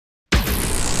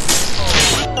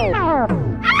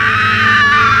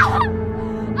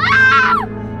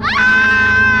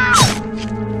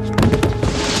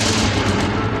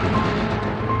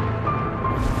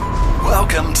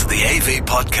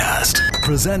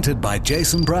Presented by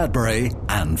Jason Bradbury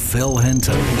and Phil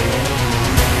Hinton.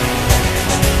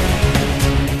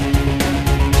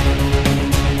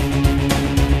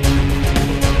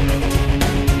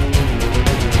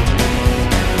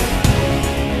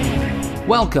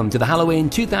 Welcome to the Halloween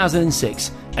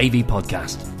 2006 AV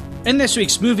Podcast. In this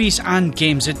week's Movies and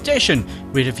Games edition,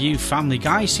 we review Family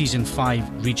Guy Season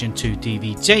 5 Region 2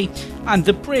 DVD and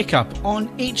The Breakup on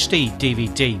HD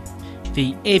DVD.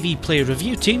 The AV Play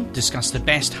review team discuss the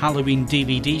best Halloween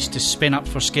DVDs to spin up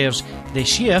for scares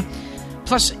this year.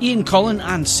 Plus, Ian Collin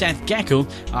and Seth Gecko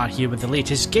are here with the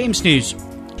latest games news.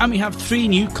 And we have 3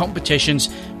 new competitions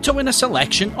to win a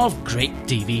selection of great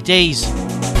DVDs.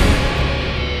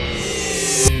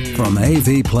 From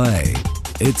AV Play,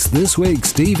 it's this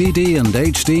week's DVD and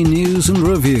HD news and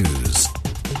reviews.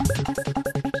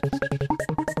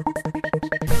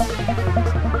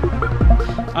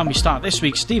 And we start this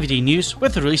week's DVD news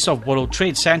with the release of World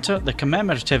Trade Center, the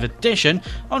commemorative edition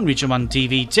on Region 1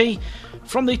 DVD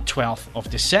from the 12th of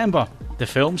December. The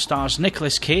film stars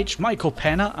Nicolas Cage, Michael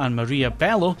Pena and Maria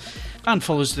Bello and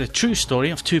follows the true story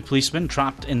of 2 policemen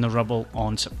trapped in the rubble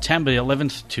on September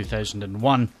 11th,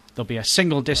 2001. There'll be a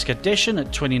single disc edition at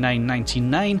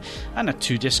 $29.99 and a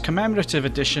 2-disc commemorative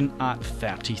edition at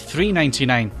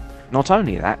 $33.99. Not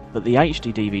only that, but the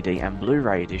HD DVD and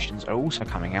Blu-ray editions are also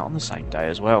coming out on the same day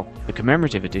as well. The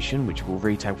commemorative edition, which will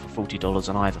retail for $40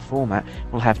 on either format,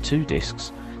 will have 2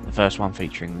 discs. The first one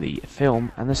featuring the film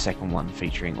and the second one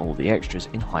featuring all the extras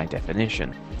in high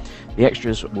definition. The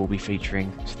extras will be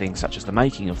featuring things such as the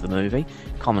making of the movie,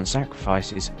 common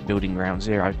sacrifices, building Ground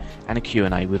Zero, and a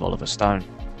Q&A with Oliver Stone.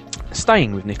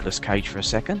 Staying with Nicolas Cage for a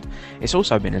second, it's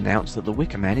also been announced that The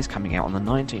Wicker Man is coming out on the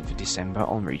 19th of December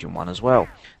on Region 1 as well.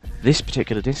 This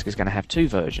particular disc is going to have 2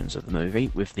 versions of the movie,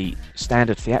 with the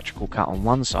standard theatrical cut on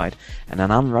one side and an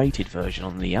unrated version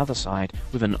on the other side,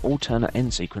 with an alternate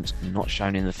end sequence not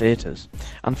shown in the theatres.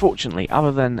 Unfortunately,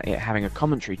 other than it having a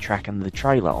commentary track and the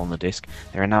trailer on the disc,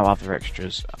 there are no other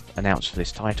extras announced for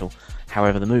this title.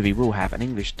 However, the movie will have an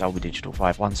English Dolby Digital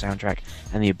 5.1 soundtrack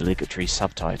and the obligatory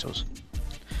subtitles.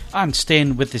 And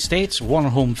staying with the States, Warner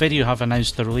Home Video have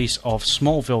announced the release of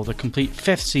Smallville, the complete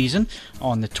 5th season,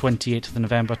 on the 28th of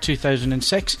November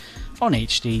 2006 on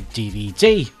HD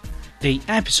DVD. The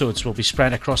episodes will be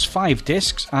spread across 5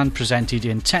 discs and presented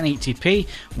in 1080p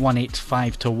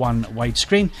 1:8:5:1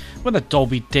 widescreen with a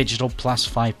Dolby Digital Plus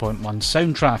 5.1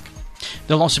 soundtrack.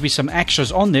 There'll also be some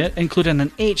extras on there, including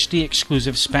an HD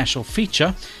exclusive special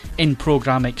feature,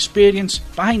 in-program experience,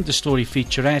 behind the story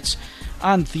featurettes,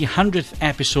 and the 100th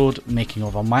episode making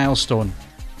of a milestone.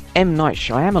 M. Night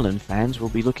Shyamalan fans will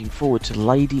be looking forward to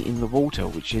Lady in the Water,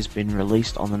 which has been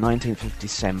released on the 19th of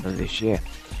December this year.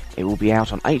 It will be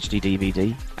out on HD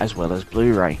DVD as well as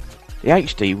Blu-ray. The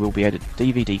HD will be a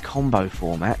DVD combo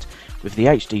format, with the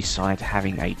HD side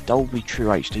having a Dolby True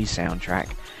HD soundtrack,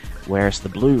 whereas the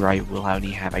Blu-ray will only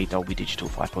have a Dolby Digital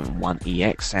 5.1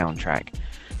 EX soundtrack.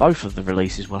 Both of the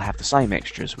releases will have the same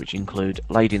extras, which include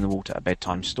Lady in the Water, a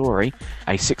bedtime story,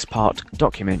 a 6-part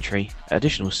documentary,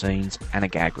 additional scenes, and a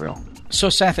gag reel. So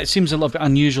Seth, it seems a little bit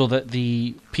unusual that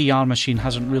the PR machine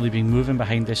hasn't really been moving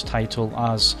behind this title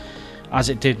as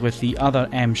it did with the other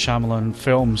M. Shyamalan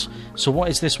films. So what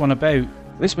is this one about?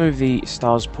 This movie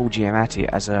stars Paul Giamatti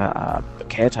as a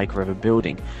caretaker of a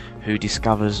building who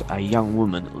discovers a young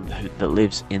woman that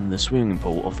lives in the swimming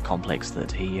pool of the complex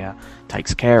that he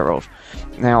takes care of.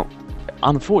 Now,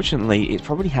 unfortunately, it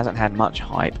probably hasn't had much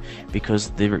hype because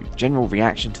the general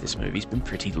reaction to this movie has been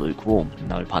pretty lukewarm,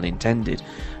 no pun intended.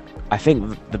 I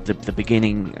think the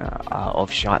beginning of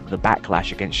the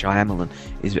backlash against Shyamalan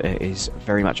is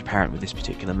very much apparent with this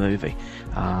particular movie.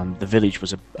 The Village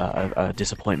was a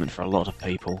disappointment for a lot of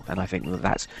people, and I think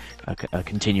that's a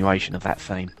continuation of that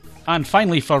theme. And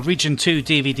finally, for Region 2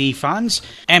 DVD fans,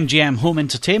 MGM Home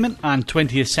Entertainment and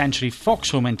 20th Century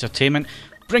Fox Home Entertainment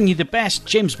bring you the best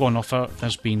James Bond offer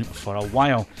there's been for a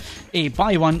while. A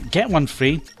buy one, get one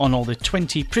free on all the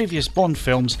 20 previous Bond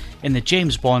films in the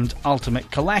James Bond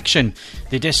Ultimate Collection.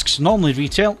 The discs normally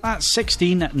retail at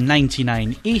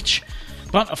 $16.99 each,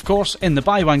 but of course in the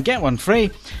buy one, get one free,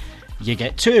 you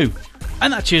get 2.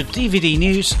 And that's your DVD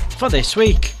news for this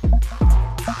week.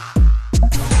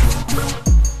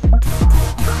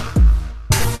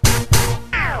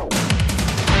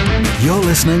 You're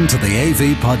listening to the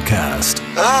AV Podcast.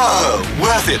 Oh,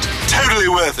 worth it. Totally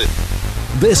worth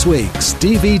it. This week's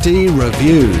DVD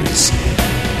reviews.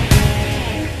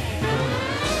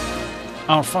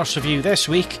 Our first review this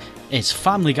week is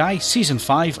Family Guy Season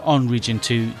 5 on Region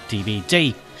 2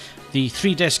 DVD. The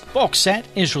 3-disc box set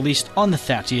is released on the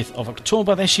 30th of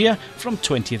October this year from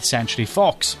 20th Century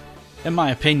Fox. In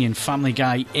my opinion, Family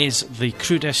Guy is the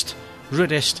crudest,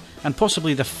 rudest, and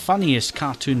possibly the funniest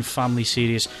cartoon family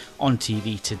series on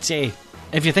TV today.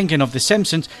 If you're thinking of The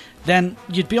Simpsons, then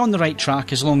you'd be on the right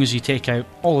track as long as you take out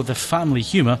all of the family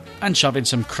humour and shove in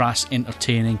some crass,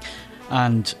 entertaining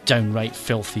and downright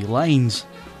filthy lines.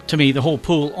 To me, the whole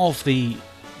pool of the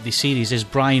series is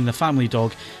Brian the family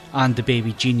dog and the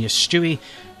baby genius Stewie,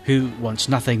 who wants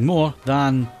nothing more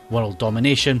than world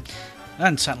domination,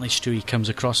 and certainly Stewie comes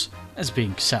across as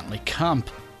being certainly camp.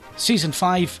 Season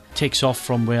 5 takes off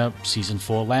from where Season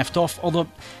 4 left off, although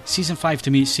Season 5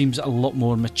 to me seems a lot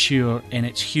more mature in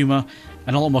its humour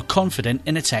and a lot more confident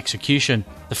in its execution.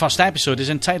 The first episode is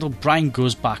entitled Brian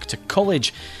Goes Back to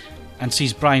College, and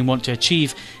sees Brian want to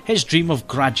achieve his dream of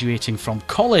graduating from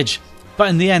college. But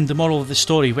in the end, the moral of the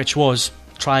story, which was,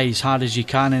 try as hard as you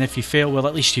can, and if you fail, well,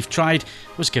 at least you've tried,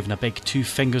 was given a big 2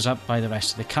 fingers up by the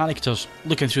rest of the characters.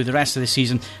 Looking through the rest of the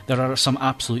season, there are some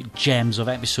absolute gems of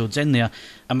episodes in there,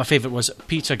 and my favourite was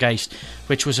Petergeist,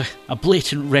 which was a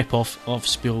blatant rip-off of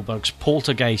Spielberg's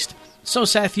Poltergeist. So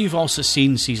Seth, you've also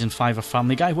seen Season 5 of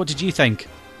Family Guy. What did you think?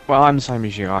 Well, I'm the same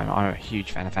as you. I'm a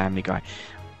huge fan of Family Guy.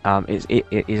 It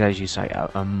is, as you say,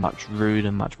 a much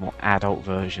ruder, much more adult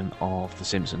version of The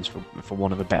Simpsons, for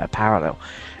want of a better parallel.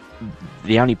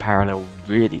 The only parallel,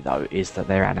 really, though, is that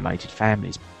they're animated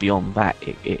families. Beyond that,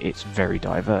 it's very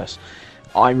diverse.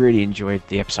 I really enjoyed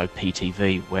the episode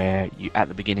PTV, where at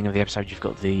the beginning of the episode you've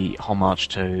got the homage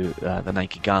to the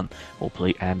Naked Gun or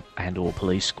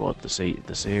Police Squad, the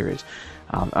series.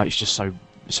 It's just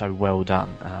so well done.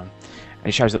 And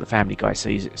it shows that the Family Guy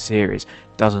series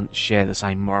doesn't share the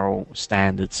same moral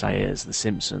standards, say, as The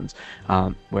Simpsons,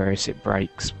 whereas it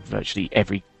breaks virtually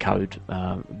every code,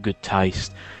 good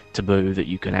taste, taboo that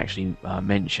you can actually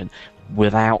mention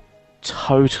without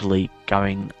totally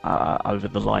going over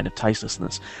the line of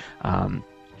tastelessness.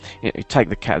 Take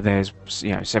there's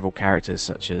several characters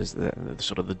such as the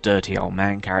sort of the dirty old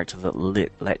man character that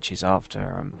leches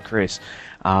after Chris.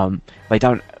 They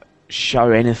don't show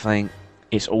anything.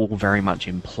 It's all very much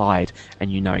implied,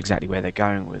 and you know exactly where they're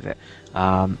going with it.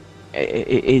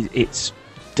 It's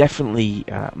definitely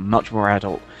much more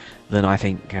adult than I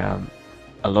think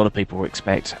a lot of people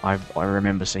expect. I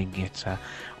remember seeing it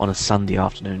on a Sunday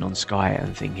afternoon on Sky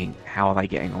and thinking, how are they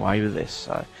getting away with this?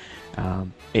 So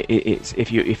it's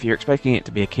if you're expecting it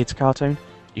to be a kids' cartoon,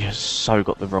 you've so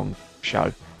got the wrong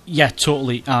show. Yeah,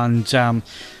 totally. And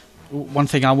one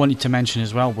thing I wanted to mention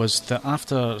as well was that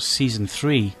after Season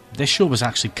 3, this show was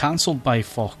actually cancelled by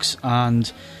Fox,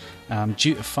 and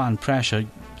due to fan pressure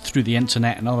through the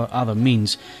internet and other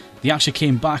means, they actually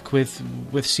came back with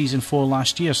Season 4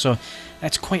 last year, so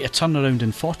it's quite a turnaround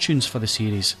in fortunes for the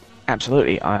series.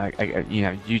 Absolutely.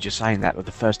 You just saying that with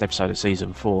the first episode of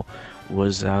Season 4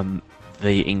 was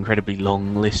the incredibly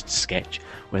long list sketch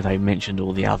where they mentioned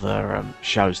all the other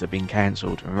shows that have been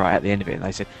cancelled, and right at the end of it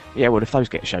they said, yeah, well, if those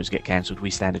shows get cancelled, we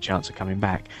stand a chance of coming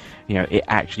back. It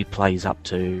actually plays up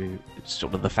to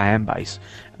sort of the fan base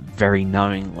very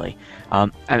knowingly,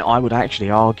 and I would actually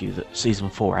argue that Season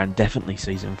 4 and definitely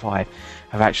Season 5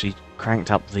 have actually cranked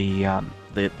up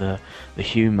the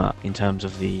humour in terms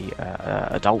of the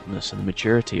adultness and the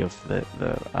maturity of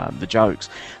the jokes.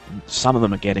 Some of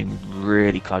them are getting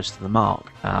really close to the mark,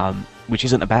 which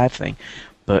isn't a bad thing,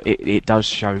 but it does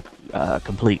show a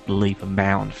complete leap and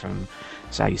bound from,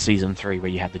 say, Season 3, where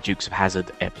you had the Dukes of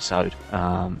Hazzard episode,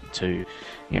 to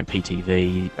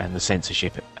PTV and the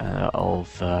censorship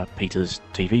of Peter's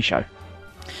TV show.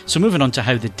 So moving on to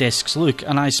how the discs look,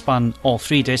 and I spun all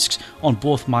 3 discs on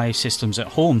both my systems at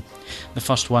home. The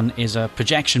first one is a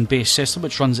projection-based system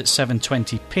which runs at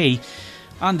 720p,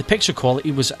 and the picture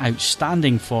quality was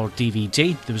outstanding for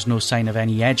DVD. There was no sign of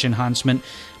any edge enhancement,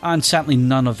 and certainly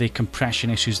none of the compression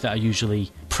issues that are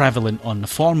usually prevalent on the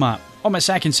format. On my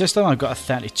second system, I've got a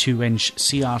 32-inch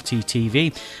CRT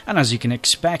TV, and as you can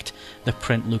expect, the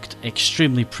print looked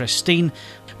extremely pristine,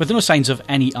 with no signs of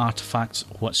any artefacts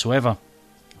whatsoever.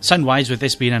 Sound-wise, with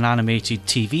this being an animated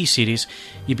TV series,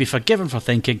 you'd be forgiven for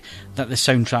thinking that the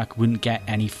soundtrack wouldn't get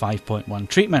any 5.1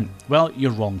 treatment. Well, you're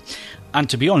wrong. And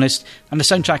to be honest, the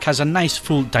soundtrack has a nice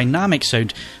full dynamic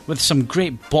sound with some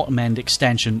great bottom-end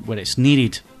extension where it's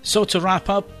needed. So to wrap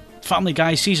up, Family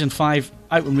Guy Season 5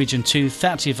 out in Region 2,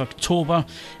 30th of October.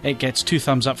 It gets 2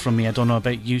 thumbs up from me. I don't know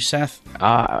about you, Seth.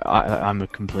 I'm a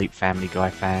complete Family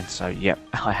Guy fan, so yep,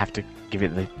 I have to give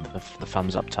it the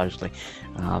thumbs up totally.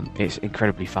 It's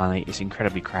incredibly funny, it's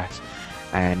incredibly crass,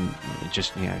 and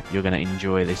just, you're going to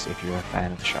enjoy this if you're a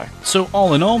fan of the show. So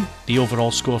all in all, the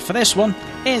overall score for this one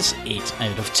is 8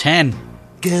 out of 10.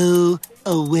 Go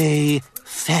away,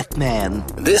 fat man.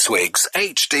 This week's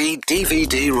HD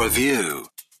DVD review.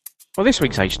 Well, this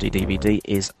week's HD DVD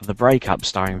is The Breakup,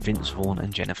 starring Vince Vaughn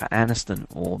and Jennifer Aniston,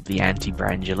 or the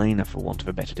anti-Brangelina for want of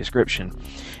a better description.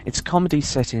 It's a comedy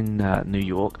set in New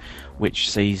York,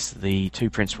 which sees the two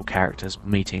principal characters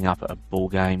meeting up at a ball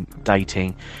game,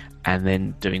 dating, and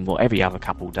then doing what every other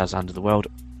couple does under the world,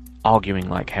 arguing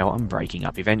like hell and breaking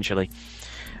up eventually.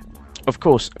 Of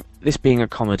course, this being a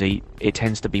comedy, it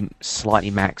tends to be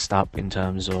slightly maxed up in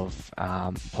terms of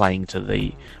playing to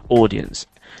the audience.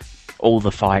 All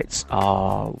the fights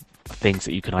are things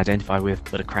that you can identify with,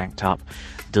 but are cranked up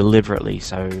deliberately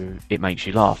so it makes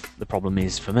you laugh. The problem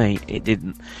is, for me,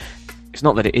 it's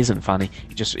not that it isn't funny,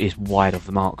 it just is wide of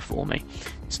the mark for me.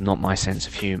 It's not my sense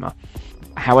of humour.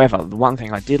 However, the one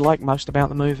thing I did like most about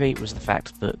the movie was the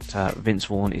fact that Vince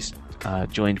Vaughn is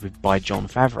joined by Jon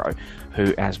Favreau,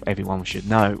 who, as everyone should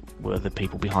know, were the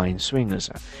people behind Swingers,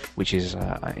 which is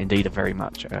indeed a very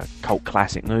much cult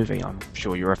classic movie. I'm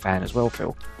sure you're a fan as well,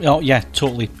 Phil. Oh yeah,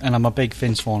 totally, and I'm a big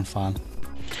Vince Vaughn fan.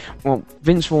 Well,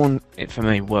 Vince Vaughn, for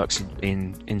me, works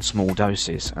in small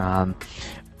doses.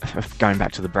 Going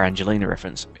back to the Brangelina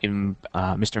reference, in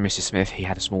Mr. and Mrs. Smith, he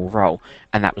had a small role,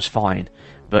 and that was fine.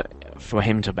 But for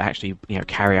him to actually,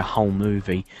 carry a whole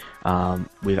movie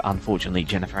with, unfortunately,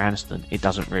 Jennifer Aniston, it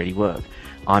doesn't really work.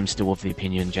 I'm still of the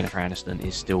opinion Jennifer Aniston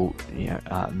is still,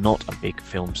 not a big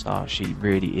film star. She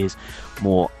really is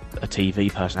more a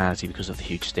TV personality because of the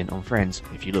huge stint on Friends.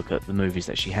 If you look at the movies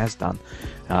that she has done,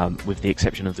 with the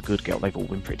exception of The Good Girl, they've all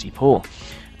been pretty poor.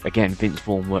 Again, Vince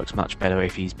Vaughn works much better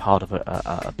if he's part of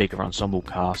a bigger ensemble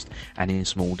cast and in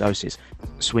small doses.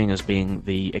 Swingers being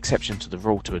the exception to the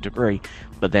rule to a degree,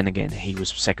 but then again, he was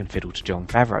second fiddle to Jon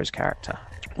Favreau's character.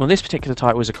 Well, this particular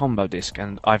title is a combo disc,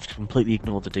 and I've completely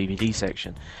ignored the DVD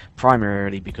section,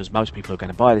 primarily because most people who are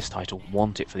going to buy this title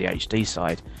want it for the HD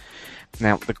side.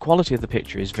 Now, the quality of the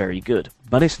picture is very good,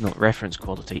 but it's not reference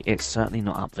quality. It's certainly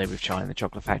not up there with Charlie and the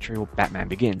Chocolate Factory or Batman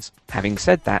Begins. Having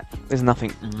said that, there's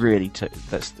nothing really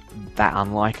that's that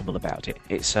unlikable about it.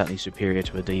 It's certainly superior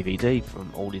to a DVD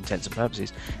from all intents and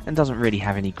purposes, and doesn't really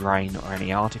have any grain or any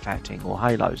artifacting or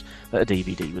halos that a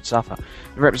DVD would suffer.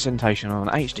 The representation on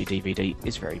an HD DVD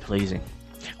is very pleasing.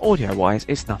 Audio-wise,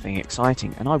 it's nothing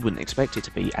exciting, and I wouldn't expect it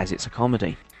to be, as it's a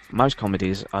comedy. Most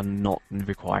comedies are not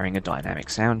requiring a dynamic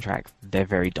soundtrack. They're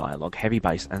very dialogue-heavy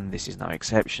based, and this is no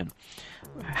exception.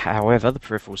 However, the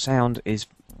peripheral sound is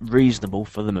reasonable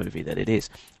for the movie that it is.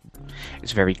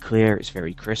 It's very clear, it's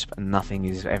very crisp, and nothing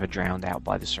is ever drowned out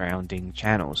by the surrounding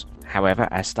channels. However,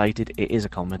 as stated, it is a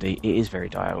comedy, it is very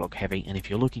dialogue-heavy, and if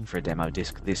you're looking for a demo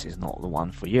disc, this is not the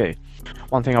one for you.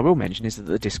 One thing I will mention is that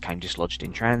the disc came dislodged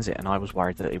in transit, and I was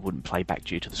worried that it wouldn't play back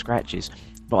due to the scratches.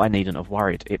 But I needn't have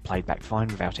worried, it played back fine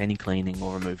without any cleaning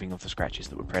or removing of the scratches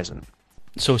that were present.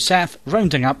 So Seth,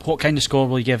 rounding up, what kind of score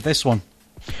will you give this one?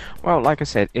 Well, like I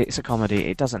said, it's a comedy,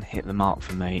 it doesn't hit the mark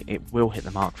for me, it will hit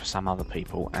the mark for some other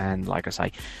people, and like I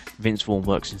say, Vince Vaughn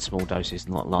works in small doses,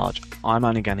 not large. I'm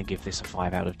only going to give this a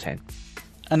 5 out of 10.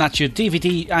 And that's your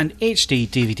DVD and HD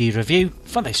DVD review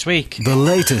for this week. The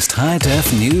latest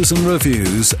high-def news and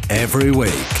reviews every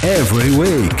week. Every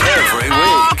week. Every week.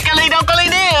 Oh, golly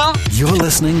now. You're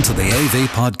listening to the AV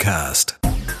Podcast.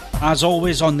 As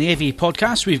always on the AV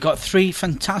Podcast, we've got 3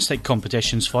 fantastic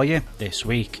competitions for you this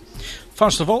week.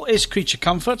 First of all is Creature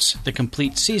Comforts, the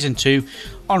complete Season 2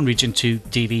 on Region 2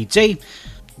 DVD,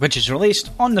 which is released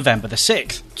on November the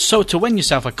 6th. So to win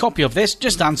yourself a copy of this,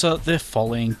 just answer the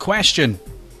following question.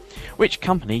 Which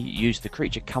company used the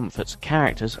Creature Comforts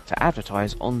characters to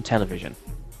advertise on television?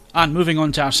 And moving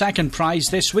on to our second prize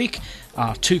this week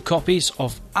are 2 copies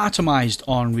of Atomized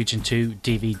on Region 2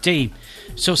 DVD.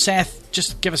 So Seth,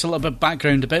 just give us a little bit of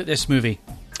background about this movie.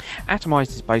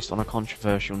 Atomized is based on a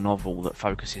controversial novel that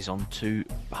focuses on 2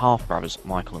 half-brothers,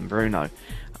 Michael and Bruno,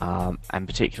 and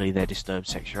particularly their disturbed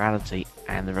sexuality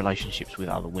and the relationships with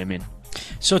other women.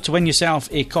 So to win yourself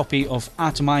a copy of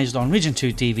Atomized on Region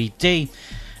 2 DVD,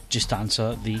 just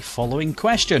answer the following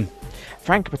question.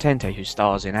 Frank Potente, who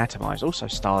stars in Atomized, also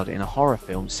starred in a horror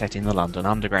film set in the London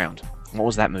Underground. What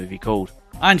was that movie called?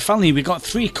 And finally, we got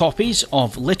 3 copies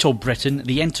of Little Britain,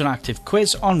 the interactive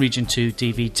quiz on Region 2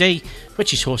 DVD,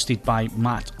 which is hosted by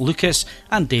Matt Lucas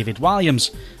and David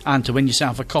Williams. And to win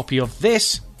yourself a copy of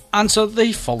this, answer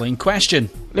the following question.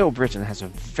 Little Britain has a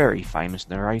very famous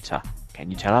narrator. Can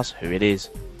you tell us who it is?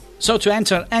 So to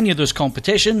enter any of those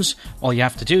competitions, all you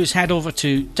have to do is head over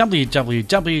to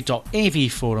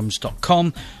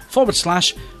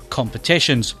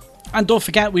www.avforums.com/competitions. And don't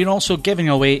forget, we're also giving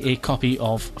away a copy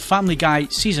of Family Guy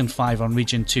Season 5 on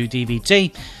Region 2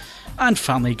 DVD and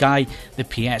Family Guy the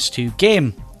PS2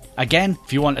 game. Again,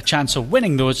 if you want a chance of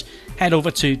winning those, head over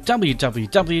to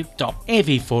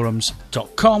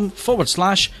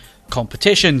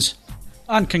www.avforums.com/competitions.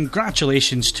 And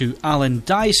congratulations to Alan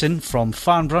Dyson from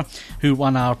Farnborough, who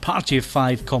won our Party of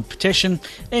 5 competition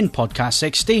in Podcast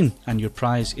 16, and your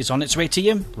prize is on its way to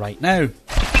you right now.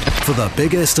 For the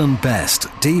biggest and best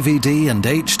DVD and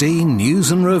HD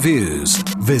news and reviews,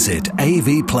 visit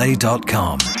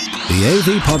avplay.com. The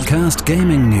AV Podcast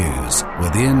Gaming News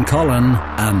with Ian Collin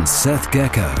and Seth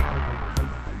Gecko.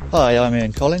 Hi, I'm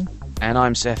Ian Collin. And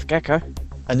I'm Seth Gecko.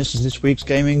 And this is this week's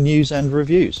gaming news and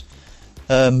reviews.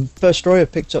 First story I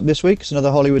picked up this week is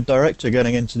another Hollywood director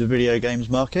getting into the video games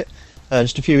market.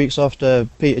 Just a few weeks after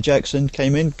Peter Jackson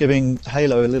came in, giving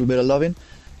Halo a little bit of loving.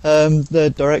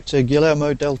 The director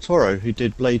Guillermo del Toro, who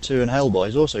did Blade 2 and Hellboy,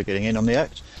 is also getting in on the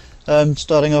act,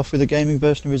 starting off with a gaming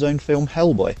version of his own film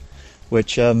Hellboy,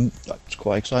 which it's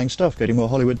quite exciting stuff, getting more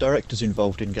Hollywood directors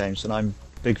involved in games, and I'm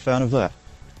a big fan of that.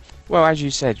 Well, as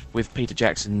you said, with Peter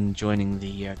Jackson joining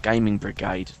the gaming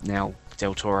brigade, now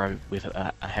Del Toro with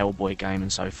a Hellboy game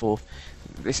and so forth,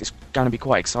 this is going to be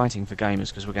quite exciting for gamers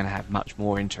because we're going to have much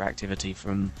more interactivity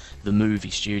from the movie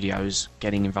studios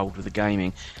getting involved with the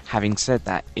gaming. Having said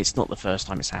that, it's not the first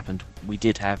time it's happened. We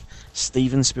did have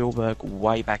Steven Spielberg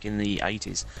way back in the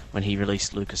 80s when he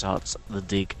released LucasArts' The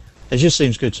Dig. It just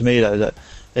seems good to me, though, that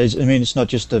it's not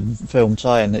just a film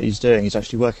tie-in that he's doing, he's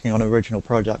actually working on original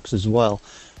projects as well,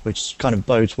 which kind of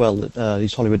bodes well that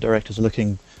these Hollywood directors are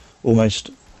looking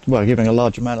giving a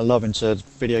large amount of love into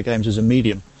video games as a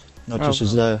medium, not just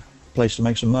as a place to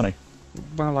make some money.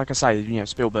 Well, like I say,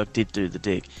 Spielberg did do The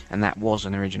Dig, and that was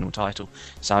an original title.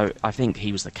 So I think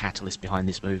he was the catalyst behind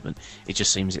this movement. It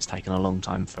just seems it's taken a long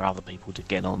time for other people to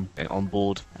get on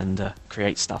board and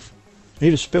create stuff.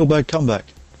 Need a Spielberg comeback.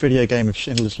 Video game of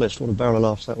Schindler's List. What a barrel of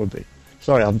laughs that would be.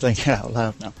 Sorry, I'm thinking out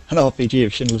loud now. An RPG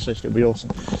of Schindler's List would be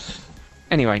awesome.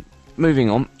 Anyway,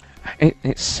 moving on.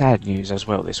 It's sad news as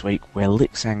well this week, where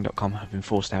Lixang.com have been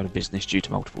forced out of business due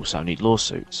to multiple Sony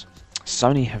lawsuits.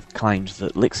 Sony have claimed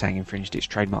that Lixang infringed its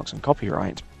trademarks and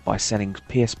copyright by selling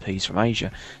PSPs from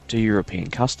Asia to European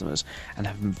customers, and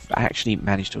have actually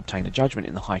managed to obtain a judgment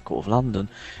in the High Court of London,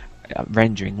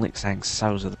 rendering Lixang's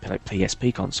sales of the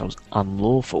PSP consoles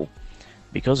unlawful.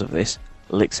 Because of this,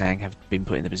 Lixang have been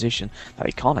put in the position that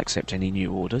they can't accept any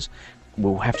new orders,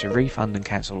 will have to refund and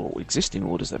cancel all existing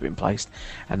orders that have been placed,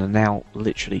 and are now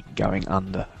literally going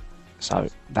under. So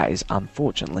that is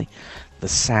unfortunately the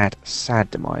sad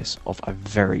demise of a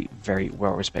very, very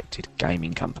well-respected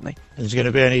gaming company. Is there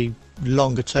going to be any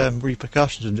longer-term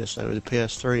repercussions of this, though, with the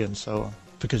PS3 and so on?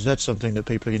 Because that's something that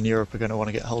people in Europe are going to want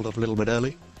to get hold of a little bit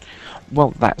early.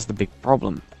 Well, that's the big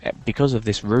problem. Because of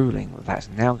this ruling, that's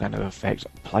now going to affect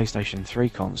PlayStation 3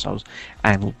 consoles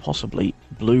and will possibly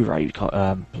Blu-ray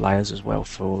players as well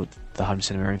for the home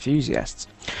cinema enthusiasts.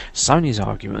 Sony's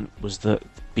argument was that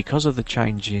because of the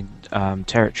change in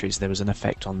territories, there was an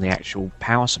effect on the actual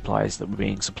power supplies that were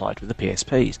being supplied with the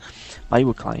PSPs. They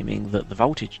were claiming that the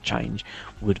voltage change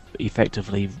would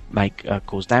effectively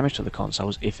cause damage to the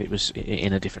consoles if it was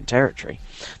in a different territory.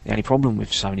 The only problem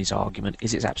with Sony's argument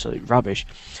is it's absolute rubbish.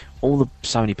 All the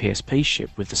Sony PSPs ship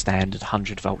with the standard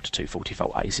 100 volt to 240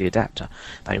 volt AC adapter.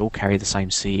 They all carry the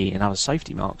same CE and other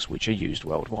safety marks which are used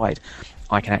worldwide.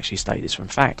 I can actually state this from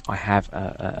fact. I have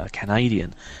a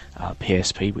Canadian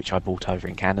PSP which I bought over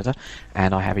in Canada,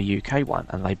 and I have a UK one,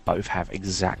 and they both have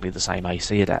exactly the same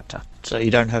AC adapter. So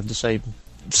you don't have the same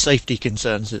safety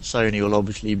concerns that Sony will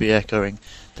obviously be echoing,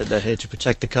 that they're here to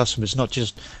protect the customers, not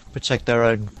just protect their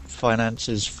own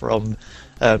finances from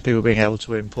people being able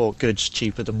to import goods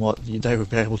cheaper than what they would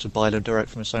be able to buy them direct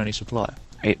from a Sony supplier.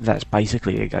 That's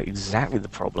basically exactly the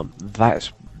problem.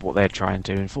 That's what they're trying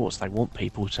to enforce. They want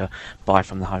people to buy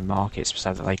from the home markets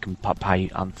so that they can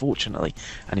pay, unfortunately,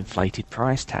 an inflated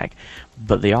price tag.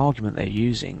 But the argument they're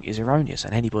using is erroneous,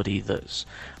 and anybody that's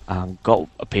got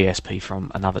a PSP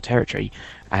from another territory,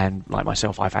 and like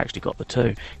myself, I've actually got the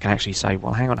two, can actually say,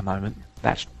 well, hang on a moment,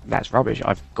 that's rubbish.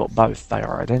 I've got both. They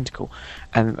are identical.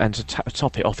 And to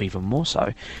top it off even more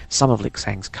so, some of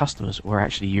Lixang's customers were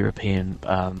actually European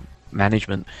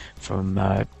management from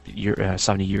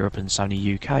Sony Europe and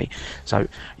Sony UK. So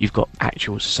you've got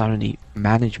actual Sony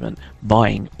management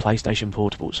buying PlayStation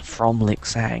portables from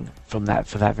Lixang for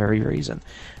that very reason.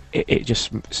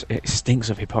 It stinks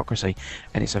of hypocrisy,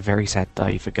 and it's a very sad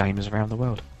day for gamers around the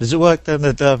world. Does it work then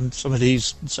that some of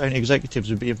these Sony executives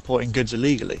would be importing goods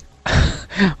illegally?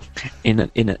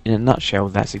 In a nutshell,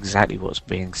 that's exactly what's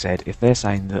being said. If they're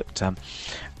saying that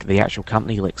the actual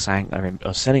company Lixang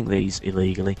are selling these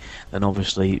illegally, then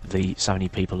obviously the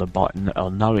Sony people are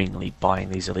knowingly buying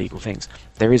these illegal things.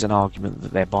 There is an argument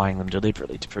that they're buying them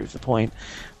deliberately to prove the point,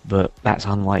 but that's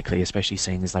unlikely, especially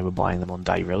seeing as they were buying them on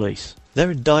day release.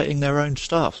 They're indicting their own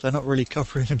staff. They're not really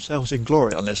covering themselves in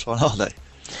glory on this one, are they?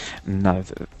 No,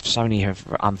 Sony have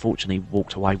unfortunately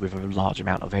walked away with a large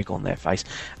amount of egg on their face,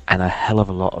 and a hell of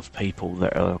a lot of people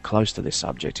that are close to this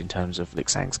subject in terms of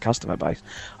Lixang's customer base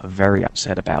are very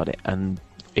upset about it. And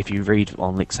if you read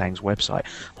on Lixang's website,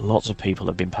 lots of people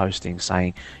have been posting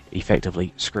saying,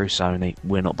 effectively, screw Sony,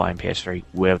 we're not buying PS3,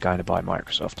 we're going to buy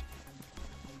Microsoft.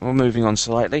 Well, moving on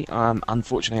slightly,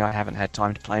 unfortunately I haven't had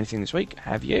time to play anything this week,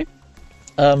 have you?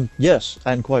 Yes,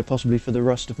 and quite possibly for the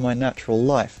rest of my natural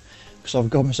life, because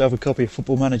I've got myself a copy of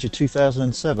Football Manager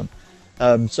 2007.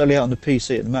 It's only out on the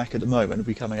PC and the Mac at the moment. It'll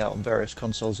be coming out on various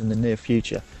consoles in the near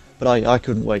future, but I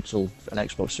couldn't wait till an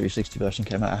Xbox 360 version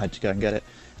came out. I had to go and get it,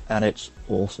 and it's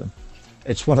awesome.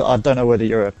 It's one. I don't know whether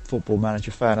you're a Football Manager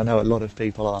fan. I know a lot of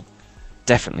people aren't.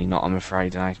 Definitely not, I'm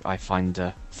afraid. I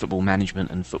find football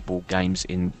management and football games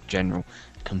in general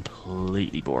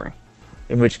completely boring.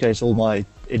 In which case all my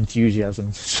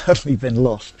enthusiasm's suddenly been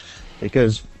lost,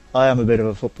 because I am a bit of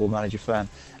a Football Manager fan,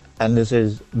 and this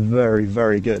is very,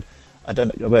 very good. I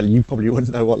don't know, well, you probably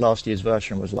wouldn't know what last year's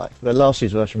version was like, but last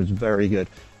year's version was very good,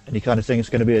 and you kind of think it's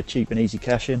going to be a cheap and easy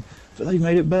cash-in, but they've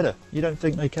made it better. You don't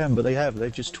think they can, but they have.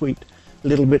 They've just tweaked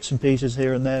little bits and pieces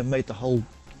here and there, made the whole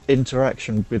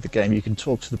interaction with the game. You can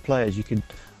talk to the players, you can,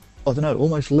 I don't know,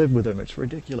 almost live with them. It's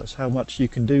ridiculous how much you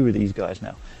can do with these guys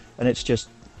now, and it's just,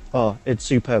 it's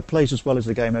superb. Plays as well as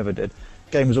the game ever did.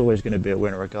 Game was always going to be a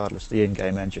winner regardless. The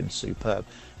in-game engine's superb,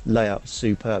 layout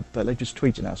superb, but they've just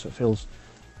tweaked it now so it feels,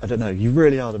 I don't know, you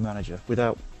really are the manager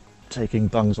without taking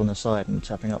bungs on the side and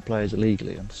tapping up players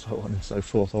illegally and so on and so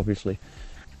forth, obviously.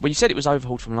 Well, you said it was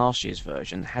overhauled from last year's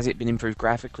version. Has it been improved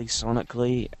graphically,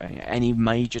 sonically, any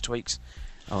major tweaks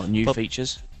or new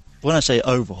features? When I say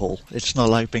overhaul, it's not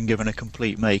like being given a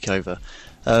complete makeover.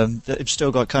 It's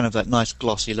still got kind of that nice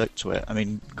glossy look to it. I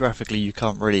mean, graphically you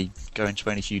can't really go into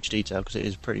any huge detail because it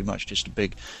is pretty much just a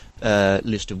big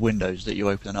list of windows that you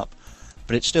open up.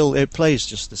 But it plays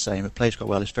just the same. It plays quite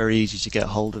well. It's very easy to get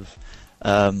hold of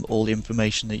all the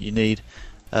information that you need.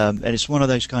 And it's one of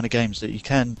those kind of games that you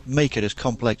can make it as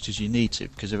complex as you need to,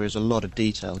 because there is a lot of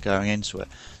detail going into it.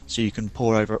 So you can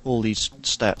pour over all these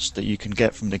stats that you can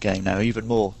get from the game now, even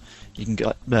more. You can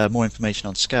get more information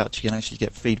on scouts. You can actually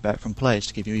get feedback from players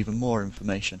to give you even more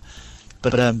information.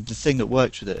 But the thing that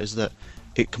works with it is that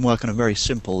it can work on a very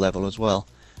simple level as well.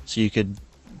 So you could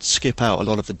skip out a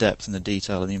lot of the depth and the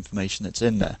detail and the information that's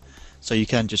in there. So you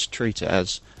can just treat it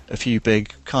as a few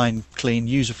big, kind, clean,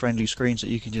 user-friendly screens that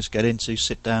you can just get into,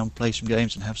 sit down, play some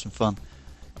games and have some fun.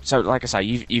 So, like I say,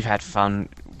 you've had fun.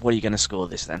 What are you going to score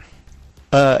this then?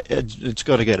 It's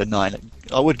got to get a 9.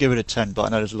 I would give it a 10, but I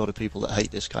know there's a lot of people that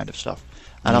hate this kind of stuff.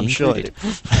 And I'm sure it.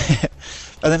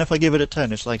 And then if I give it a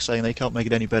 10, it's like saying they can't make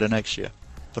it any better next year.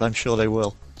 But I'm sure they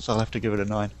will. So I'll have to give it a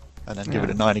 9. And then give it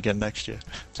a 9 again next year.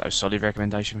 So, solid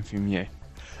recommendation from you.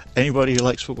 Anybody who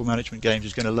likes football management games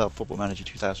is going to love Football Manager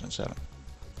 2007.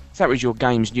 So that was your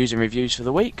games, news and reviews for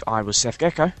the week. I was Seth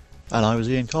Gecko. And I was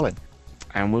Ian Collin.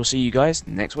 And we'll see you guys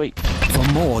next week. For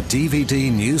more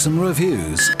DVD news and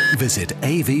reviews, visit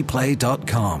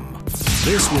avplay.com.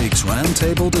 This week's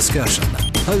roundtable discussion,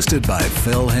 hosted by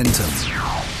Phil Hinton.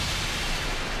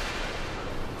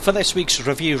 For this week's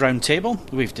review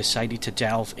roundtable, we've decided to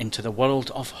delve into the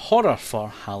world of horror for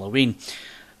Halloween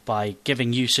by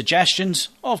giving you suggestions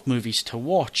of movies to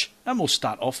watch. And we'll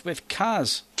start off with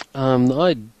Kaz.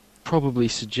 I'd probably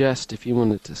suggest, if you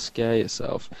wanted to scare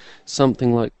yourself,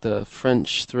 something like the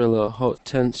French thriller Haute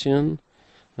Tension,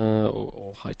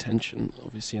 or High Tension,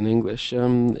 obviously in English.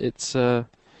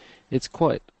 It's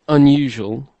quite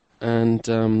unusual,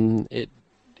 and it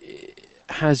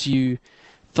has you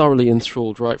thoroughly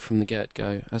enthralled right from the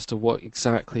get-go as to what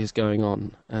exactly is going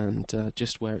on, and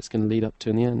just where it's going to lead up to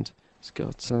in the end. It's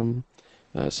got some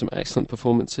excellent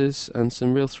performances and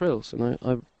some real thrills, and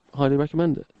I highly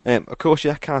recommend it. Of course,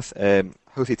 yeah, Cass.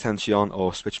 Haute Tension,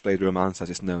 or Switchblade Romance as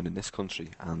it's known in this country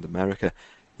and America.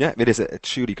 Yeah, it is a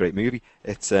truly great movie.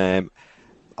 It's I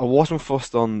wasn't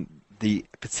fussed on the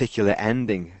particular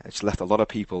ending. It's left a lot of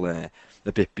people a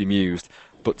bit bemused,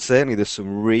 but certainly there's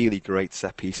some really great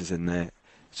set pieces in there.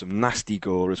 Some nasty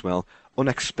gore as well.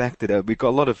 Unexpected. We've got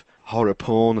a lot of horror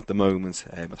porn at the moment,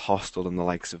 with Hostel and the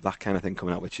likes of that kind of thing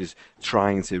coming out, which is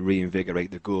trying to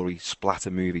reinvigorate the gory splatter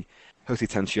movie. Haute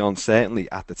Tension, certainly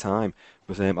at the time,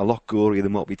 was a lot gorier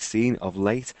than what we'd seen of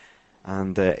late.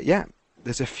 And yeah,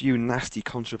 there's a few nasty,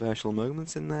 controversial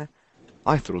moments in there.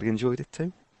 I thoroughly enjoyed it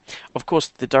too. Of course,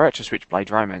 the director of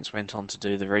Switchblade Romance went on to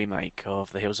do the remake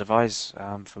of The Hills of Eyes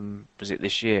from, was it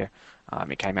this year?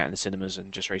 It came out in the cinemas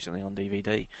and just recently on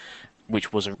DVD,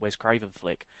 which was a Wes Craven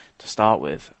flick to start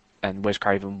with. and Wes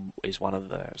Craven is one of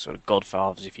the sort of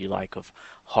godfathers, if you like, of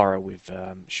horror with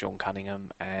Sean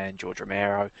Cunningham and George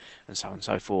Romero and so on and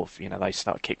so forth. You know, they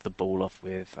kick the ball off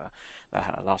with the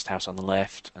Last House on the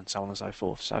Left and so on and so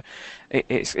forth. So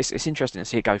it's interesting to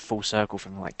see it go full circle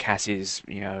from like Cass's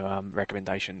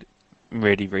recommendation,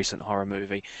 really recent horror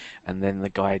movie, and then the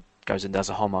guy goes and does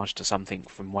a homage to something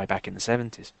from way back in the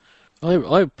 70s.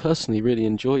 I personally really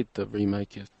enjoyed the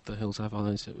remake of The Hills Have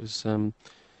Eyes. It was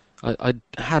I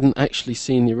hadn't actually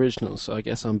seen the original, so I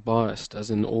guess I'm biased,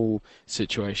 as in all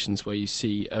situations where you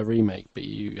see a remake but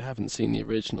you haven't seen the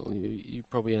original. You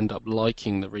probably end up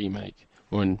liking the remake,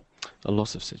 or in a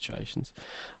lot of situations.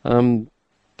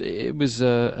 It was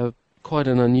quite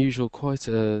an unusual, quite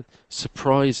a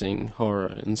surprising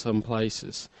horror in some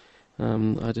places.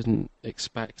 I didn't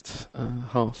expect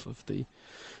half of the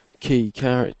key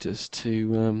characters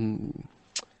to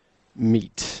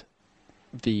meet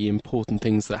the important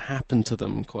things that happen to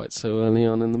them quite so early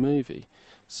on in the movie.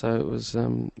 So it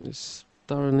was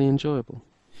thoroughly enjoyable.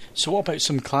 So what about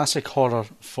some classic horror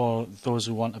for those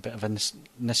who want a bit of a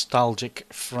nostalgic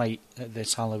fright at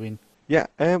this Halloween? Yeah,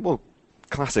 well,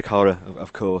 classic horror,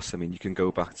 of course. I mean, you can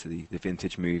go back to the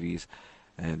vintage movies,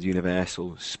 the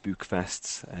Universal spook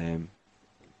fests,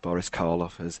 Boris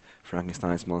Karloff as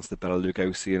Frankenstein's monster, Bela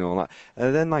Lugosi and all that.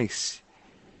 They're nice,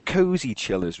 cosy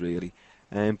chillers, really.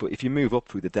 But if you move up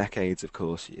through the decades, of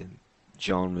course,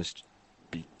 genres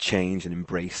change and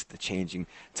embrace the changing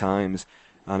times.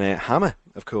 And Hammer,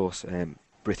 of course,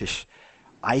 British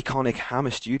iconic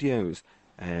Hammer Studios,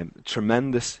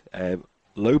 tremendous,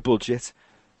 low budget,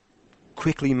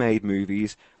 quickly made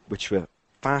movies which were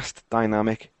fast,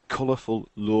 dynamic, colourful,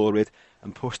 lurid,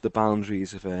 and pushed the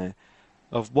boundaries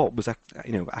of what was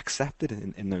accepted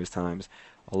in those times.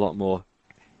 A lot more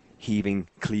heaving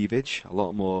cleavage, a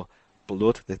lot more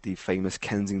blood, the famous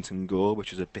Kensington gore,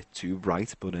 which was a bit too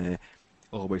bright, but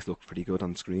always looked pretty good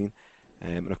on screen.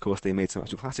 And of course they made some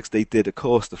actual classics. They did, of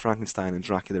course, the Frankenstein and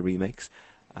Dracula remakes,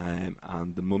 and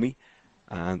the Mummy,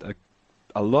 and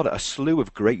a slew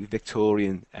of great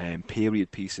Victorian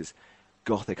period pieces,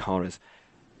 gothic horrors.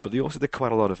 But they also did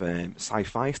quite a lot of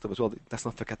sci-fi stuff as well. Let's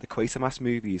not forget the Quatermass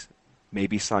movies.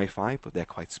 Maybe sci-fi, but they're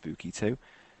quite spooky too.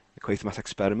 The Quatermass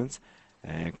Experiment,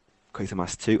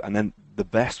 Quatermass 2, and then the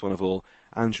best one of all,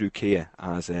 Andrew Keir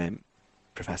as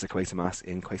Professor Quatermass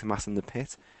in Quatermass in the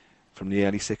Pit from the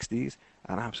early 60s.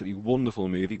 An absolutely wonderful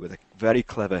movie with a very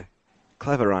clever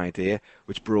idea,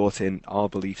 which brought in our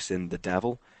beliefs in the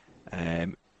devil,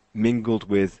 mingled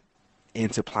with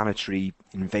interplanetary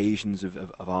invasions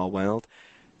of our world,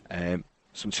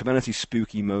 some tremendously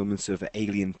spooky moments of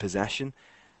alien possession,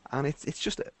 and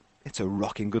it's a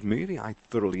rocking good movie. I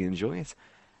thoroughly enjoy it.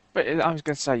 But I was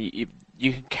going to say,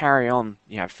 you can carry on,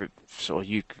 for sort of,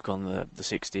 you could go on the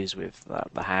 60s with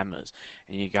the Hammers,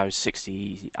 and you go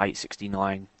 68,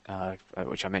 69,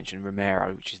 which I mentioned,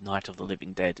 Romero, which is Night of the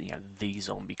Living Dead, the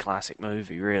zombie classic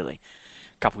movie, really.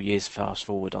 A couple of years fast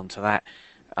forward onto that,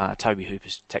 Tobe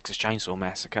Hooper's Texas Chainsaw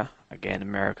Massacre, again,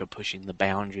 America pushing the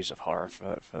boundaries of horror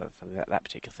for that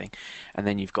particular thing. And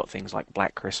then you've got things like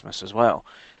Black Christmas as well.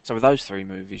 So with those three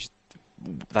movies,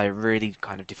 they're really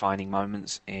kind of defining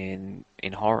moments in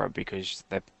horror, because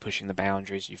they're pushing the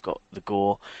boundaries. You've got the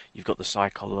gore, you've got the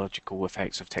psychological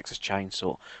effects of Texas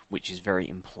Chainsaw, which is very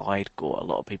implied gore. A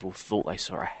lot of people thought they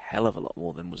saw a hell of a lot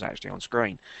more than was actually on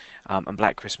screen. And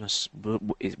Black Christmas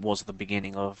was the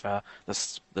beginning of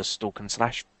the stalk and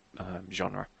slash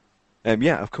genre.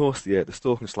 Yeah, of course, the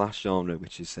stalk and slash genre,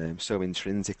 which is so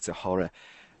intrinsic to horror,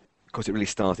 because it really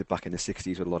started back in the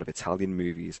 60s with a lot of Italian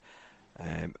movies.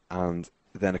 And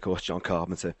then, of course, John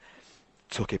Carpenter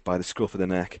took it by the scruff of the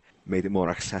neck, made it more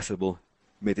accessible,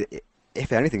 made it,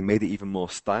 if anything, made it even more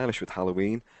stylish with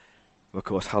Halloween. Of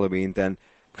course, Halloween then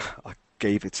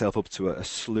gave itself up to a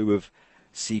slew of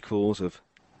sequels, of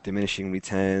diminishing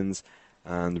returns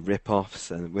and rip-offs,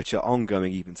 and which are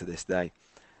ongoing even to this day.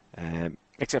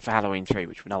 Except for Halloween 3,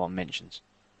 which no one mentions.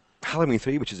 Halloween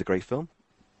 3, which is a great film.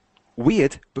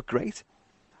 Weird, but great.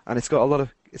 And it's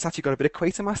actually got a bit of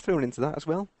Quatermass thrown into that as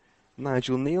well.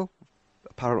 Nigel Neal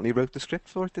apparently wrote the script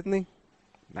for it, didn't he?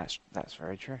 That's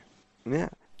very true. Yeah.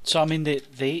 So, I mean, the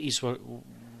 80s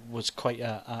was quite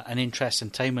an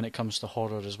interesting time when it comes to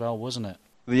horror as well, wasn't it?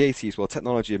 The 80s, well,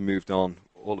 technology had moved on.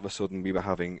 All of a sudden, we were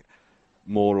having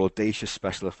more audacious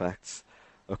special effects.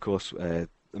 Of course,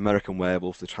 American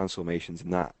Werewolf, the transformations in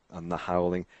that, and The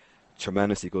Howling,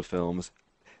 tremendously good films.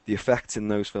 The effects in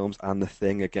those films, and The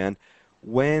Thing, again,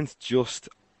 weren't just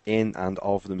in and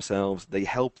of themselves. They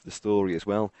helped the story as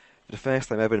well. For the first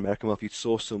time ever in American Werewolf, you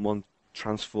saw someone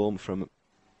transform from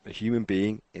a human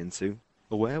being into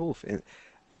a werewolf.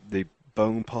 The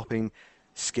bone-popping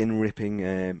skin-ripping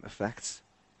effects.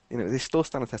 You know, they still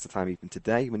stand the test of time even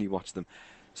today when you watch them.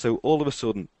 So all of a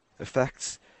sudden,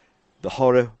 effects, the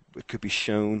horror, it could be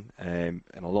shown in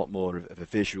a lot more of a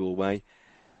visual way.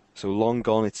 So long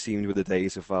gone, it seemed, were the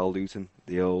days of Val Lewton,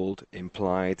 the old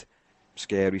implied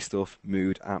scary stuff,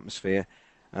 mood, atmosphere,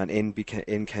 and in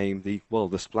came the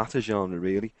splatter genre,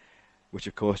 really, which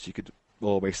of course you could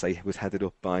always say was headed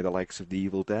up by the likes of The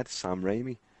Evil Dead, Sam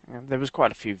Raimi. There was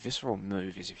quite a few visceral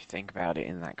movies, if you think about it,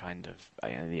 in that kind of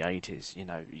the 80s. You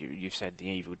know, you've said The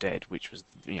Evil Dead, which was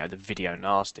the video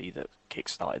nasty that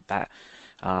kick-started that.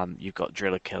 You've got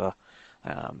Driller Killer,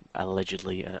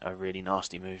 allegedly a really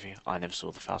nasty movie. I never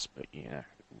saw the fuss, but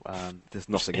there's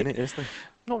nothing in it, is there?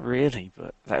 Not really,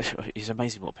 but it's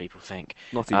amazing what people think.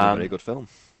 Not even a very good film.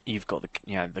 You've got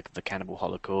the Cannibal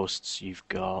Holocausts. You've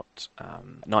got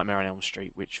Nightmare on Elm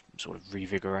Street, which sort of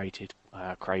revigorated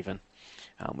Craven,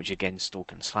 which again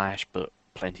stalk and slash, but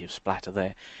plenty of splatter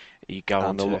there. You go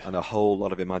on and a whole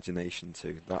lot of imagination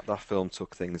too. That film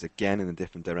took things again in a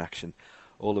different direction.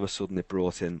 All of a sudden, it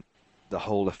brought in the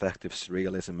whole effect of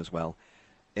surrealism as well,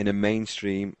 in a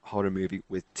mainstream horror movie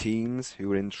with teens who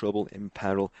were in trouble, in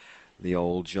peril, the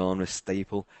old genre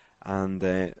staple, and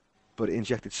but it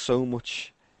injected so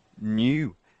much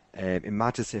new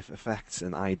imaginative effects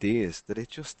and ideas that it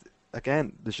just,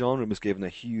 again, the genre was given a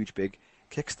huge big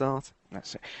kickstart.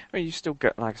 That's it. I mean, you still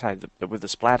get, like I say, with the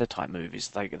splatter type movies,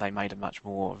 they made a much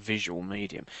more visual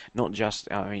medium. Not just,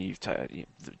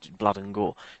 blood and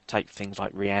gore. Take things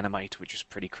like Reanimator, which was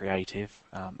pretty creative,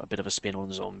 a bit of a spin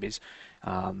on zombies.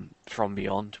 From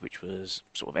Beyond, which was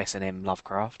sort of S&M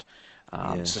Lovecraft.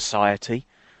 Society,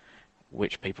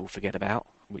 which people forget about,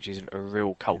 which is a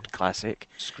real cult classic.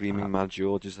 Screaming Mad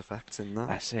George's effects in that.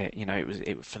 That's it. You know,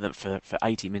 it was for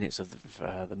 80 minutes of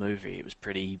the movie, it was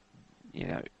pretty,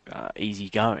 easy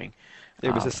going.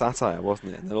 It was a satire,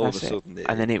 wasn't it? And then all of a sudden,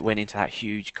 and then it went into that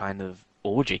huge kind of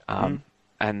orgy.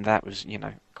 And that was,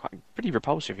 pretty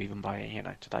repulsive even by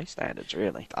today's standards,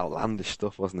 really. Outlandish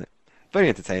stuff, wasn't it? Very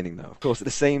entertaining, though. Of course, at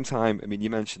the same time, I mean, you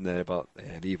mentioned there about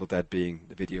The Evil Dead being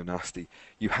the video nasty.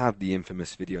 You had the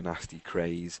infamous video nasty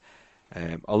craze.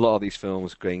 A lot of these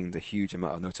films gained a huge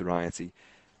amount of notoriety,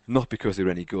 not because they were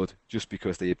any good, just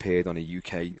because they appeared on a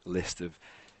UK list of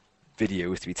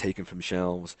videos to be taken from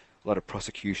shelves. A lot of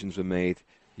prosecutions were made.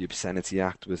 The Obscenity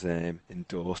Act was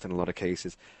endorsed in a lot of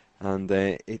cases. And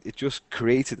it just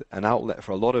created an outlet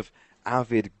for a lot of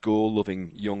avid,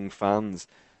 gore-loving young fans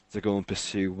to go and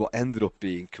pursue what ended up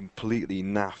being completely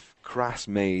naff,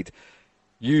 crass-made,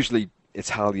 usually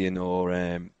Italian or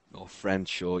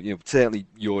French or certainly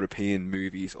European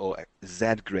movies or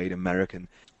Z-grade American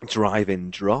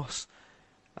drive-in dross,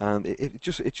 and it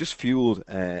just fueled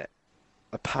a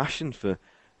passion for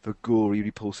gory,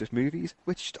 repulsive movies,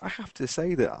 which I have to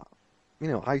say that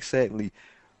I certainly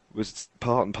was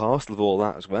part and parcel of all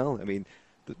that as well. I mean,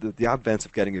 the advent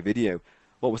of getting a video.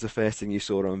 What was the first thing you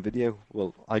saw on video?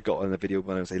 Well, I got on a video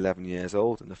when I was 11 years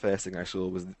old, and the first thing I saw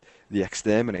was The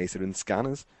Exterminator and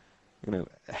Scanners.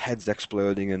 Heads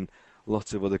exploding and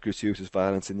lots of other gratuitous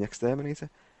violence in The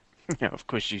Exterminator. Yeah, of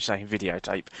course, you say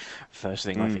videotape. First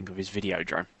thing I think of is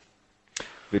Videodrome.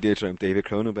 Videodrome, David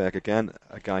Cronenberg, again,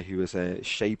 a guy who has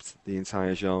shaped the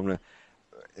entire genre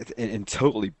in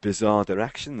totally bizarre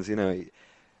directions.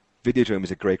 Videodrome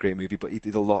is a great movie, but he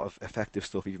did a lot of effective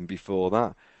stuff even before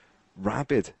that.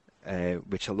 Rabid,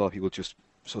 which a lot of people just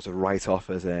sort of write off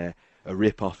as a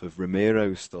rip-off of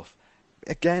Romero's stuff.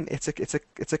 Again, it's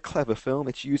a clever film.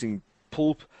 It's using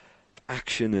pulp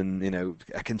action and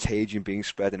a contagion being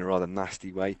spread in a rather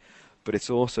nasty way, but it's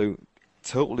also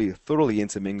thoroughly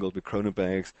intermingled with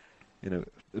Cronenberg's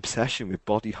obsession with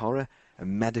body horror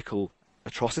and medical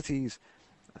atrocities,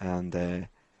 and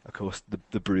of course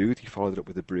the Brood. He followed it up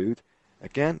with The Brood.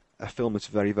 Again, a film that's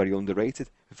very, very underrated,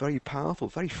 a very powerful,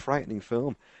 very frightening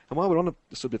film. And while we're on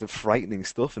the subject of frightening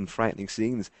stuff and frightening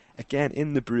scenes, again,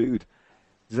 in The Brood,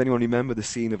 does anyone remember the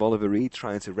scene of Oliver Reed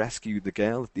trying to rescue the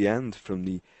girl at the end from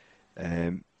the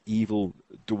evil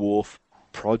dwarf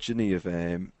progeny of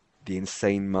the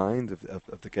insane mind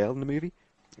of the girl in the movie?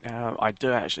 I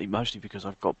do actually, mostly because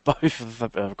I've got both.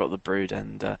 I've got The Brood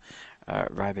and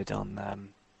Rabid on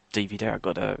DVD. I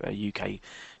got a UK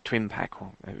twin pack,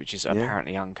 which is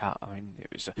apparently uncut. I mean,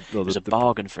 it was a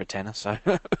bargain for a tenner. So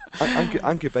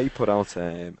Anchor Bay put out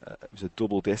it was a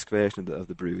double disc version of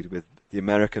the Brood with the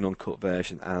American uncut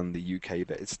version and the UK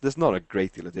bit. There's not a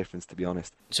great deal of difference, to be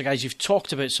honest. So guys, you've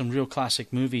talked about some real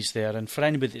classic movies there, and for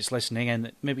anybody that's listening and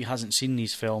that maybe hasn't seen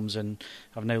these films and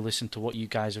have now listened to what you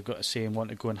guys have got to say and want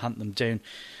to go and hunt them down,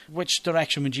 which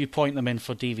direction would you point them in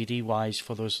for DVD wise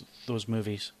for those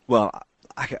movies? Well,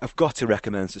 I've got to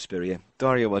recommend Suspiria,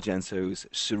 Dario Argento's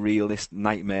surrealist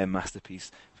nightmare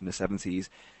masterpiece from the 70s.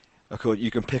 Of course,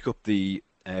 you can pick up the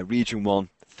Region 1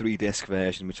 3-disc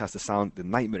version, which has the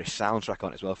nightmarish soundtrack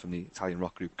on it as well from the Italian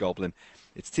rock group Goblin.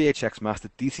 It's THX Master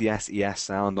DTS ES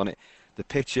sound on it. The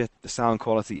picture, the sound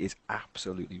quality is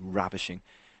absolutely ravishing.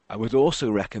 I would also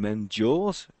recommend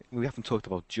Jaws. We haven't talked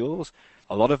about Jaws.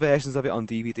 A lot of versions of it on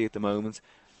DVD at the moment,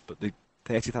 but the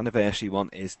 30th anniversary one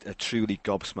is a truly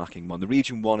gobsmacking one. The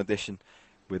Region 1 edition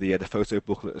with the photo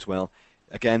booklet as well.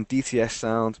 Again, DTS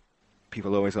sound.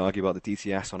 People always argue about the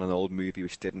DTS on an old movie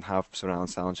which didn't have surround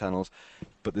sound channels,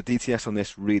 but the DTS on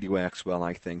this really works well,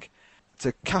 I think.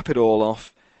 To cap it all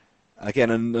off,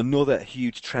 again, another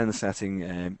huge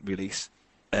trend-setting release,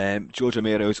 George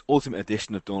Romero's Ultimate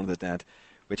Edition of Dawn of the Dead,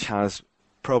 which has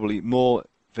probably more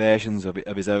versions of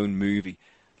his own movie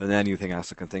than anything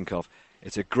else I can think of.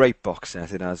 It's a great box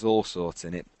set. It has all sorts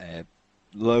in it,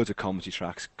 loads of commentary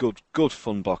tracks, good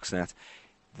fun box set.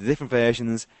 The different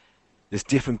versions, there's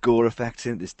different gore effects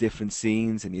in it, there's different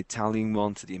scenes in the Italian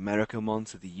one to the American one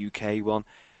to the UK one.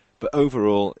 But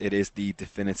overall, it is the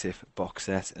definitive box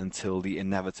set until the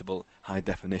inevitable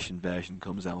high-definition version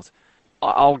comes out.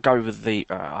 I'll go with the...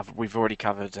 we've already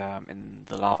covered in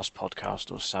the last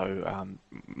podcast or so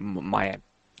my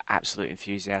absolute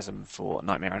enthusiasm for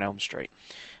Nightmare on Elm Street.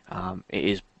 It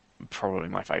is probably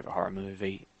my favourite horror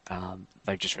movie.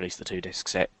 They've just released the 2-disc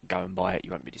set. Go and buy it,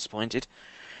 you won't be disappointed.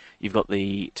 You've got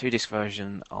the 2-disc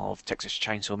version of Texas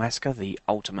Chainsaw Massacre, the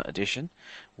Ultimate Edition,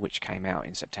 which came out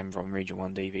in September on Region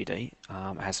 1 DVD.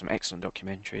 It has some excellent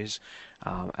documentaries,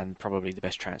 and probably the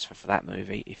best transfer for that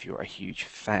movie if you're a huge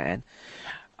fan.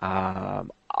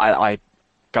 I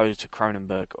go to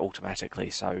Cronenberg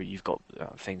automatically, so you've got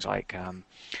things like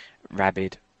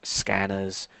Rabid,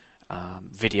 Scanners,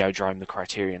 Videodrome, the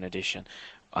Criterion Edition.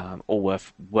 All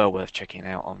well worth checking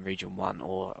out on Region 1,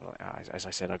 or as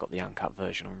I said, I got the uncut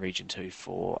version on Region 2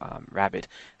 for Rabid,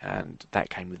 and that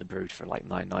came with the Brood for like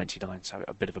 $9.99, so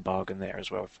a bit of a bargain there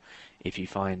as well if you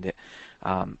find it.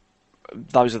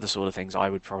 Those are the sort of things I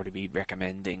would probably be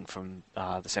recommending from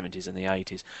the 70s and the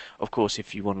 80s. Of course,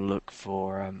 if you want to look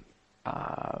for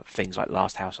things like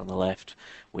Last House on the Left,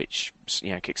 which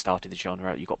kick-started the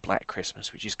genre, you've got Black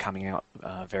Christmas, which is coming out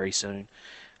very soon.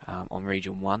 On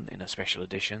Region 1 in a special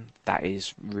edition. That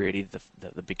is really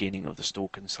the beginning of the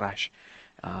stalk and slash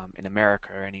in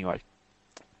America anyway.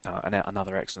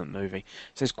 Another excellent movie.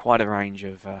 So there's quite a range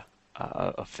of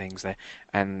things there,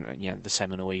 and the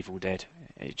seminal Evil Dead.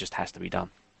 It just has to be done.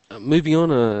 Moving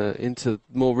on into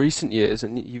more recent years,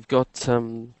 and you've got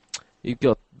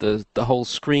the whole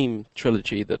Scream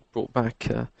trilogy that brought back.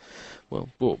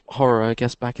 Brought horror, I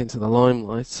guess, back into the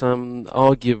limelight.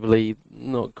 Arguably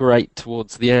not great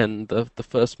towards the end. The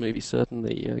first movie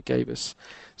certainly gave us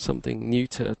something new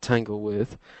to tangle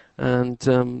with,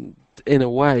 and in a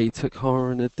way took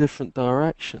horror in a different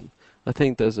direction. I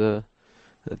think there's a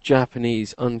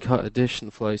Japanese uncut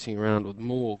edition floating around with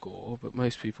more gore, but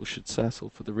most people should settle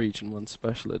for the Region 1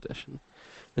 special edition.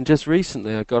 And just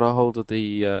recently I got a hold of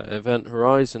the Event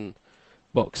Horizon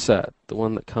box set, the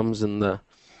one that comes in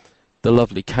the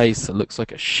lovely case that looks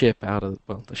like a ship out of,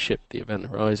 the Event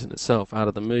Horizon itself, out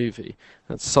of the movie.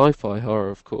 That's sci-fi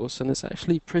horror, of course, and it's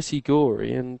actually pretty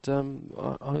gory, and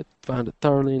I found it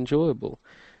thoroughly enjoyable.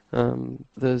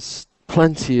 There's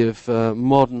plenty of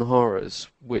modern horrors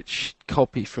which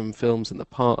copy from films in the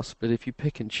past, but if you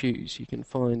pick and choose, you can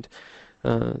find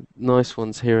nice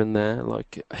ones here and there,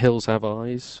 like Hills Have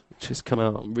Eyes, which has come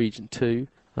out on Region 2.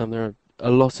 There are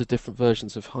a lot of different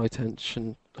versions of Hot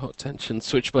Tension,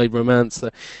 Switchblade Romance. There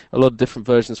a lot of different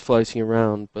versions floating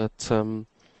around, but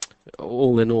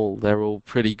all in all, they're all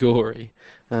pretty gory,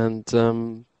 and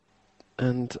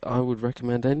I would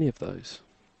recommend any of those.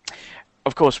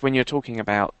 Of course, when you're talking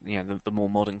about the more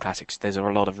modern classics, there's a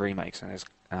lot of remakes, and as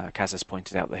Kaz has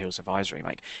pointed out, the Hills Have Eyes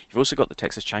remake. You've also got the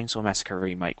Texas Chainsaw Massacre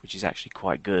remake, which is actually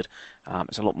quite good.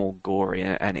 It's a lot more gory,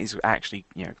 and it's actually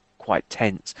quite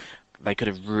tense. They could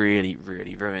have really,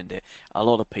 really ruined it. A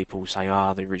lot of people say,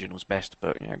 the original's best,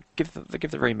 but give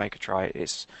the remake a try.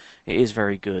 It is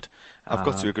very good. I've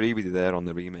got to agree with you there on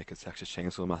the remake of Texas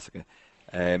Chainsaw Massacre.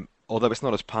 Although it's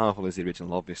not as powerful as the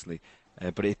original, obviously,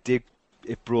 but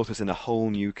it brought us in a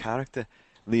whole new character.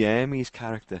 Lee Ermey's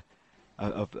character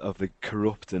of the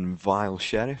corrupt and vile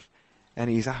sheriff, and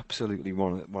he's absolutely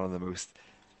one of the most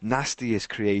nastiest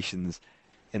creations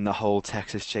in the whole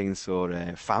Texas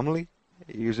Chainsaw family.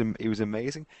 He was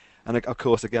amazing, and of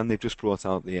course, again, they've just brought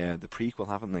out the prequel,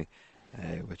 haven't they?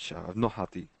 Which I've not had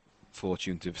the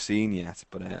fortune to have seen yet,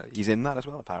 but he's in that as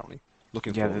well, apparently.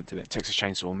 Looking forward to it. Texas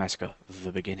Chainsaw Massacre: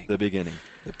 The Beginning. The beginning,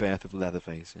 the birth of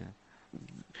Leatherface. Yeah.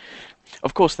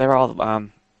 Of course, there are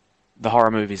the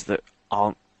horror movies that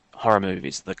aren't horror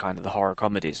movies, the kind of the horror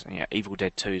comedies. Yeah, Evil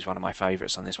Dead 2 is one of my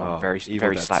favourites on this one. Very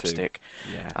slapstick.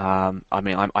 Yeah. I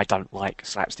mean, I don't like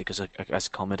slapstick as a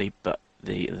comedy, but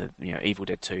the Evil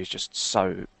Dead 2 is just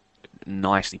so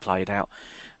nicely played out.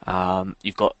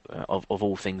 You've got of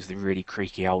all things the really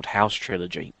creaky old House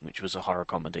trilogy, which was a horror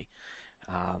comedy.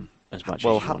 As much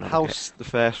as House, the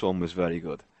first one was very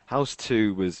good. House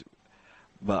 2 was,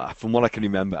 well, from what I can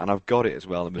remember, and I've got it as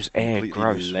well, it was completely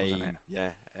gross, lame. wasn't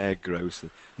it? Yeah, gross.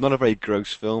 Not a very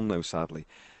gross film, though, sadly.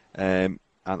 And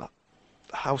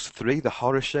House 3, the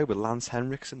horror show with Lance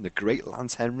Henriksen, the great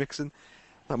Lance Henriksen,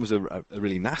 that was a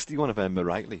really nasty one, if I remember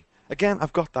rightly. Again,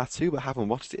 I've got that too, but haven't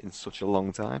watched it in such a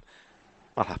long time.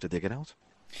 I'll have to dig it out.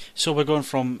 So we're going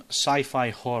from sci-fi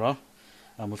horror,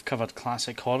 and we've covered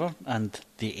classic horror and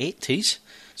the 80s.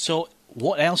 So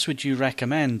what else would you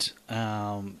recommend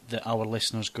that our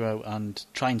listeners go out and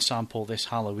try and sample this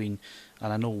Halloween?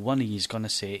 And I know one of you is going to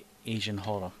say Asian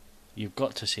horror. You've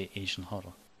got to say Asian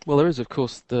horror. Well, there is, of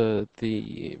course, the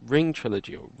Ring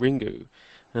trilogy, or Ringu,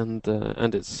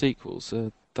 and its sequels.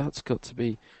 That's got to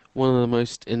be one of the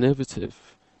most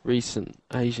innovative recent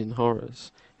Asian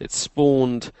horrors. It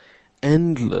spawned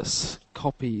endless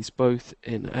copies both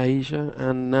in Asia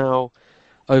and now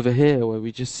over here, where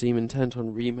we just seem intent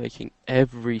on remaking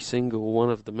every single one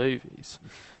of the movies.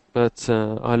 But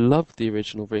I loved the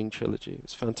original Ring trilogy. It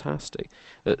was fantastic.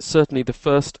 Certainly the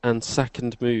first and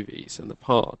second movies in the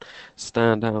part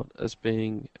stand out as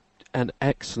being an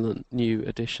excellent new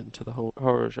addition to the whole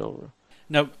horror genre.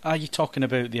 Now, are you talking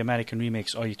about the American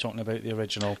remakes, or are you talking about the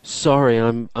original? Sorry,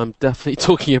 I'm definitely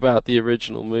talking about the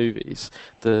original movies,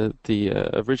 the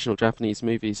original Japanese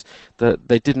movies. That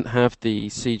they didn't have the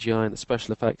CGI and the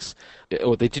special effects,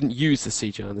 or they didn't use the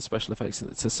CGI and the special effects to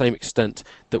the same extent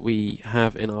that we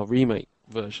have in our remake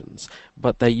versions,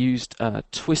 but they used a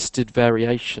twisted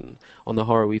variation on the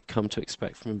horror we've come to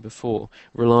expect from them before,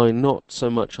 relying not so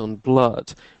much on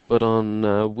blood, but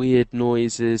on weird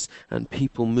noises and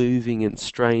people moving in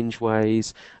strange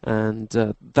ways, and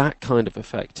that kind of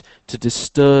effect to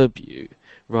disturb you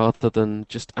rather than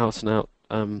just out and out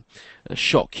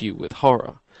shock you with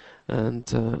horror.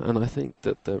 And I think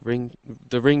that the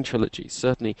Ring trilogy,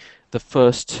 certainly the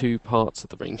first two parts of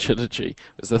the Ring trilogy,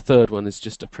 as the third one is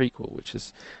just a prequel, which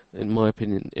is, in my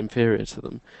opinion, inferior to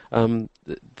them.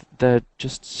 They're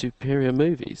just superior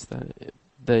movies.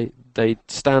 They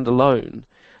stand alone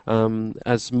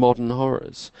as modern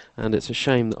horrors, and it's a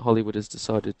shame that Hollywood has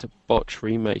decided to botch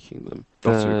remaking them.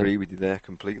 Got to agree with you there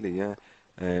completely. Yeah.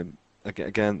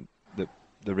 Again, the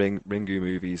Ringu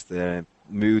movies, their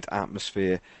mood,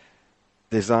 atmosphere,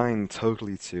 designed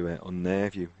totally to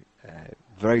unnerve you.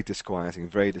 Very disquieting,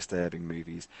 very disturbing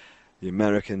movies. The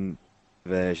American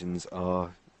versions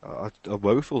are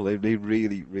woeful. They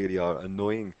really, really are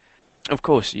annoying. Of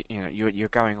course, you're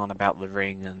going on about The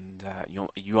Ring, and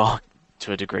you are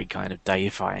to a degree kind of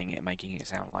deifying it, making it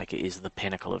sound like it is the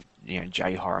pinnacle of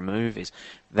J-horror movies.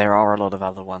 There are a lot of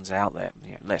other ones out there.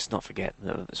 Let's not forget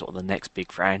the sort of the next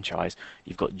big franchise.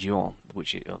 You've got Ju-on,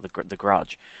 which is the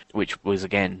Grudge, which was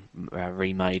again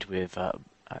remade with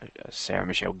Sarah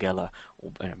Michelle Gellar,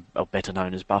 or better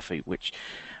known as Buffy. Which,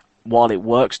 while it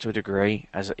works to a degree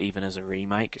even as a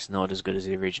remake, it's not as good as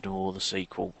the original or the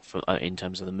sequel in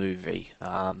terms of the movie.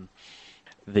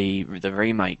 The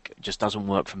remake just doesn't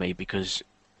work for me because,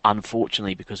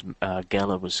 unfortunately, because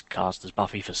Gellar was cast as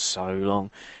Buffy for so long,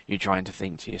 you're trying to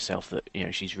think to yourself that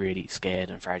she's really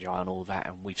scared and fragile and all that,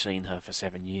 and we've seen her for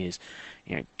 7 years,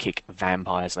 kick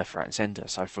vampires left, right, and centre.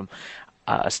 So from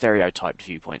a stereotyped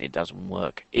viewpoint, it doesn't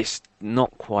work. It's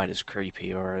not quite as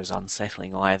creepy or as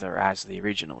unsettling either as the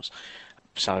originals.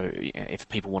 So if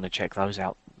people want to check those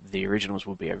out, the originals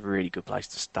would be a really good place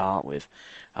to start with.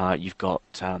 You've got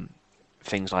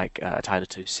things like A Tale of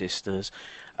Two Sisters.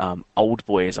 Old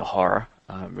Boy is a horror,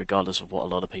 regardless of what a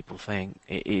lot of people think.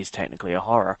 It is technically a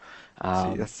horror.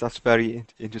 See, that's very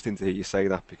interesting to hear you say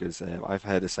that, because I've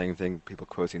heard the same thing, people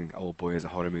quoting Old Boy as a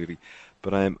horror movie.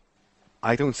 But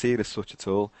I don't see it as such at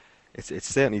all. It's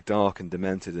certainly dark and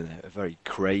demented and a very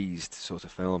crazed sort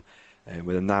of film,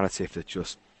 with a narrative that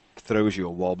just throws you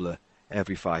a wobbler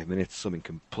every 5 minutes. Something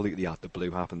completely out the blue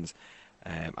happens.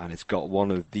 And it's got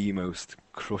one of the most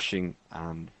crushing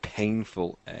and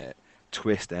painful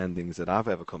twist endings that I've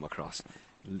ever come across.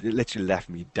 It literally left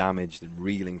me damaged and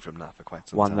reeling from that for quite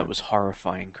some time. One that was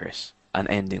horrifying, Chris. An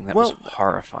ending that was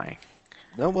horrifying.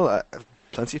 No, well,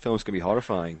 plenty of films can be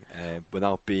horrifying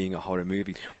without being a horror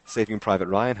movie. Saving Private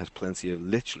Ryan has plenty of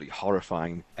literally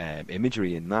horrifying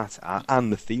imagery in that,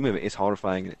 and the theme of it is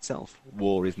horrifying in itself.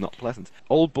 War is not pleasant.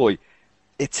 Old Boy,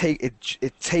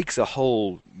 it takes a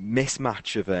whole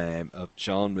mismatch of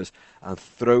genres and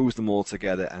throws them all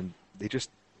together, and they just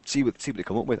see what they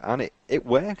come up with, and it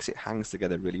works. It hangs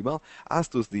together really well, as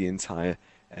does the entire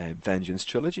Vengeance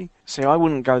trilogy. See, I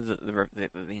wouldn't go that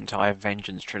the entire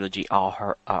Vengeance trilogy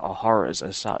are horrors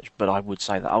as such, but I would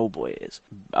say that Oldboy is,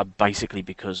 basically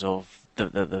because of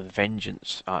the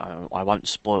Vengeance. I won't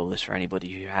spoil this for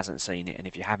anybody who hasn't seen it, and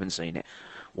if you haven't seen it,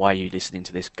 why are you listening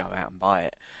to this? Go out and buy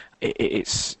it.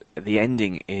 It's the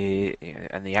ending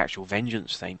and the actual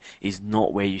Vengeance theme is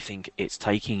not where you think it's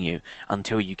taking you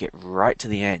until you get right to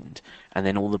the end, and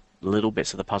then all the little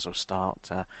bits of the puzzle start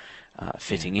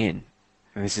fitting in.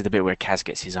 And this is the bit where Kaz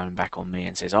gets his own back on me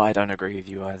and says, I don't agree with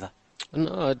you either.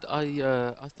 No,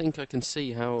 I think I can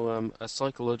see how a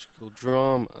psychological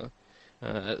drama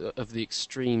of the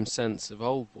extreme sense of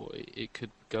Oldboy, it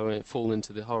could fall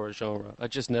into the horror genre. I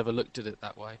just never looked at it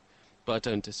that way, but I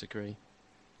don't disagree.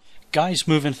 Guys,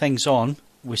 moving things on,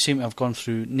 we seem to have gone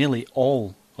through nearly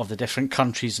all of the different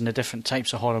countries and the different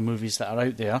types of horror movies that are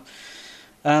out there.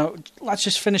 Let's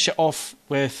just finish it off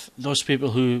with those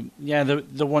people who,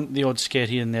 they want the odd scare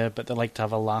here and there, but they like to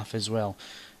have a laugh as well.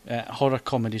 Horror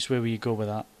comedies, where will you go with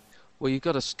that? Well, you've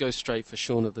got to go straight for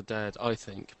Shaun of the Dead, I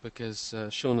think, because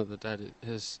Shaun of the Dead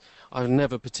I've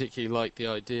never particularly liked the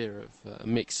idea of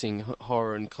mixing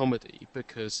horror and comedy,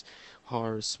 because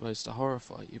horror is supposed to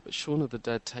horrify you, but Shaun of the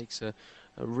Dead takes a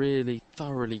really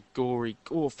thoroughly gory,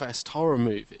 gore-fest horror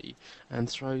movie and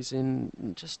throws in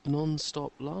just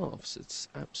non-stop laughs. It's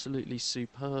absolutely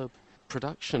superb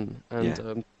production,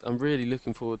 and I'm really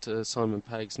looking forward to Simon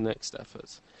Pegg's next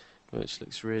effort, which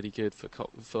looks really good for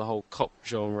the whole cop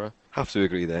genre. Have to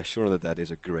agree there. Shaun of the Dead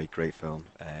is a great film.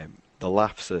 The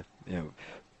laughs are,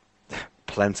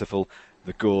 plentiful.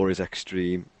 The gore is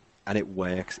extreme, and it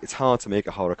works. It's hard to make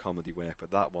a horror comedy work,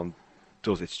 but that one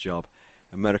does its job.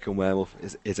 American Werewolf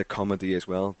is a comedy as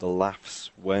well. The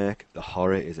laughs work. The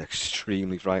horror is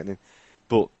extremely frightening.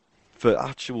 But for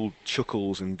actual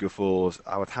chuckles and guffaws,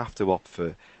 I would have to opt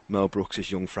for Mel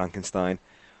Brooks' Young Frankenstein,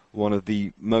 one of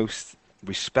the most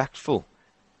respectful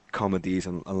comedies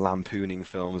and lampooning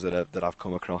films that I've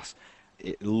come across.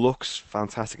 It looks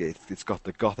fantastic. It's got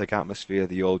the gothic atmosphere,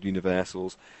 the old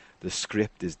Universals. The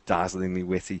script is dazzlingly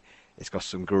witty. It's got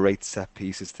some great set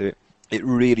pieces to it.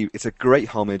 It's a great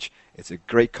homage. It's a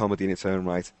great comedy in its own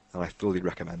right, and I fully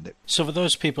recommend it. So for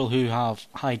those people who have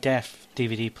high-def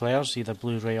DVD players, either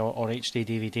Blu-ray or HD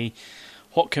DVD,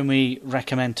 what can we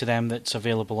recommend to them that's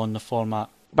available on the format?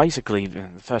 Basically, the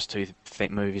first two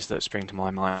movies that spring to my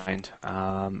mind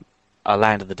are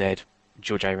Land of the Dead,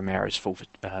 George A. Romero's fourth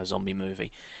zombie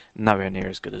movie. Nowhere near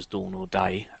as good as Dawn or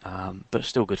Day, but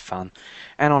still good fun.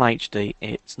 And on HD,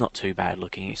 it's not too bad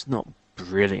looking. It's not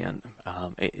brilliant.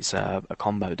 It's a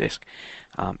combo disc.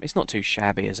 It's not too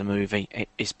shabby as a movie.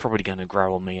 It's probably going to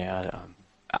grow on me.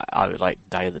 I would like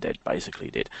Day of the Dead basically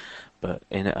did, but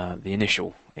in the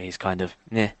initial is kind of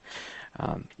meh.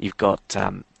 You've got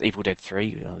Evil Dead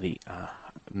 3, the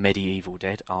Medieval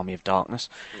Dead, Army of Darkness.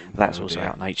 That's also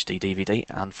out on HD DVD.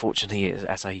 Unfortunately,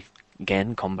 as a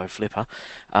combo flipper.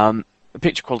 The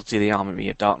picture quality of the Army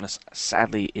of Darkness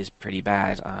sadly is pretty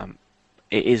bad.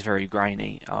 It is very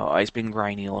grainy. It's been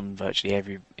grainy on virtually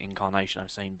every incarnation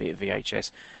I've seen, be it VHS,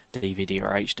 DVD or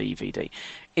HD DVD.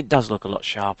 It does look a lot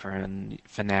sharper, and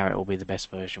for now it will be the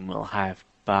best version we'll have,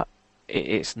 but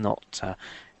it's not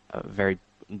very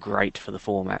great for the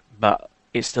format, but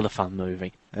it's still a fun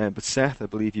movie. But Seth, I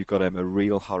believe you've got a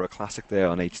real horror classic there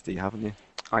on HD, haven't you?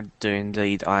 I do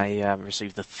indeed. I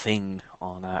received The Thing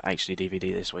on HD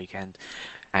DVD this weekend,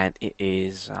 and it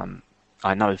is...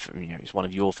 I know it's one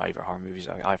of your favourite horror movies.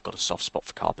 I've got a soft spot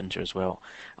for Carpenter as well.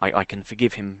 I can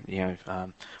forgive him,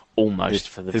 almost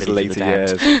for the his Village of the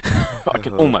later Damned. years. I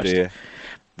can almost. Dear.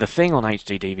 The Thing on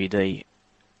HD DVD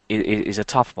is a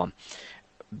tough one,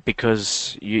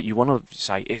 because you want to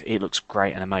say it looks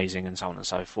great and amazing and so on and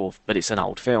so forth, but it's an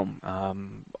old film.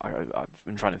 I've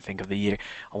been trying to think of the year.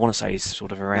 I want to say it's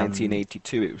sort of around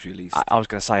 1982 it was released. I was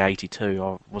going to say 82.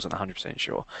 I wasn't 100%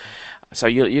 sure. So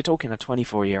you're talking a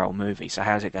 24-year-old movie. So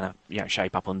how's it going to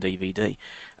shape up on DVD?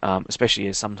 Especially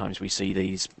as sometimes we see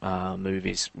these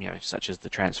movies, such as the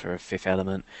transfer of Fifth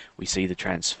Element. We see the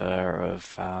transfer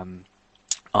of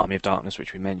Army of Darkness,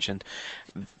 which we mentioned,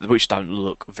 which don't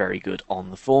look very good on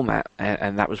the format,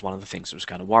 and that was one of the things that was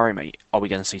going to worry me. Are we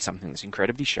going to see something that's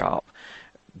incredibly sharp,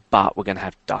 but we're going to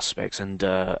have dust specks and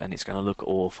it's going to look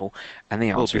awful? And the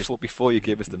answer before you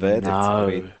give us the verdict,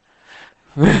 no.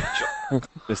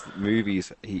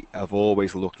 movies have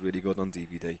always looked really good on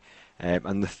DVD.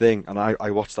 And The Thing, and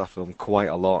I watched that film quite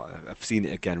a lot. I've seen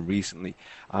it again recently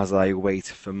as I wait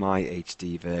for my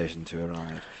HD version to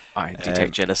arrive. I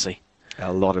detect jealousy.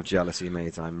 A lot of jealousy,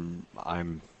 mate. I'm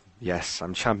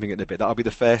champing at the bit. That'll be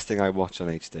the first thing I watch on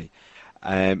HD.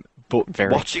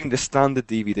 But watching the standard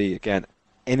DVD again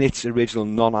in its original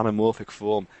non-anamorphic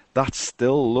form, that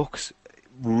still looks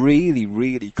really,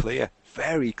 really clear,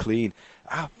 very clean.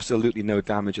 Absolutely no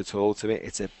damage at all to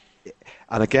it.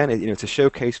 And again, to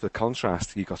showcase the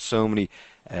contrast, you've got so many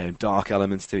dark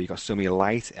elements to it. You've got so many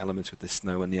light elements with the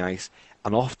snow and the ice,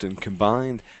 and often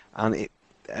combined. And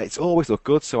it's always looked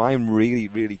good. So I'm really,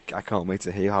 really, I can't wait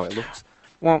to hear how it looks.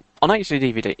 Well, on HD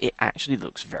DVD, it actually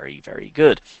looks very, very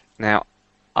good. Now,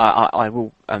 I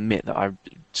will admit that I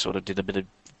sort of did a bit of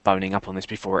boning up on this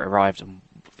before it arrived, and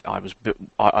I was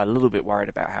a little bit worried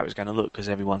about how it was going to look, because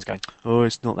everyone's going, oh,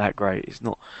 it's not that great, it's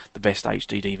not the best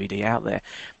HD DVD out there.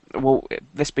 Well,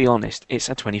 let's be honest, it's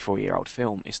a 24-year-old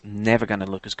film. It's never going to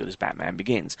look as good as Batman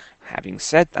Begins. Having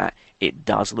said that, it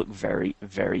does look very,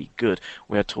 very good.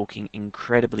 We're talking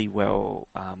incredibly well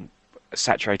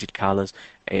saturated colours.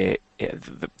 The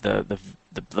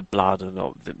blood and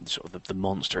the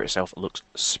monster itself looks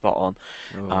spot on.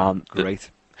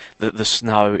 Great. The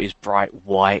snow is bright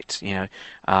white, and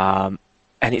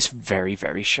it's very,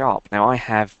 very sharp. Now, I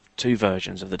have two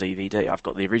versions of the DVD. I've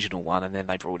got the original one, and then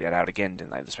they brought it out again,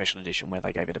 didn't they? The special edition where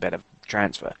they gave it a better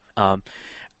transfer.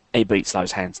 It beats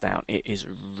those hands down. It is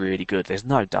really good. There's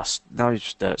no dust, no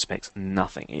dirt specks,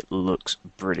 nothing. It looks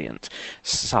brilliant.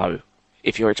 So,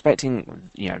 if you're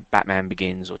expecting, Batman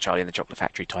Begins or Charlie and the Chocolate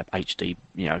Factory type HD,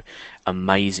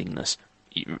 amazingness,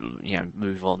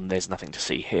 move on. There's nothing to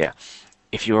see here.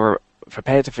 If you're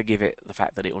prepared to forgive it the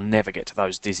fact that it will never get to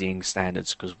those dizzying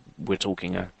standards, because we're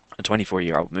talking a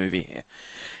 24-year-old movie here,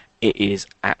 it is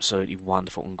absolutely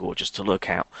wonderful and gorgeous to look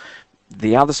at.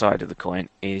 The other side of the coin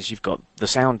is you've got the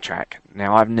soundtrack.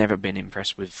 Now, I've never been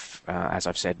impressed with, as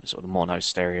I've said, sort of mono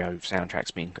stereo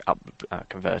soundtracks being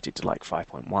converted to like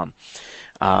 5.1.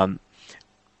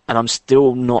 And I'm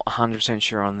still not 100%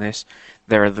 sure on this.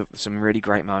 There are some really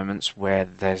great moments where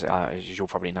there's, as you'll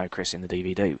probably know, Chris, in the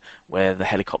DVD, where the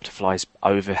helicopter flies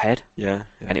overhead, and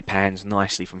it pans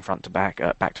nicely from front to back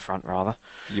to front rather.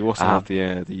 You also have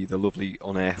the lovely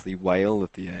unearthly wail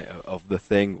of the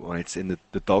Thing when it's in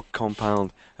the dog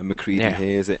compound and MacReady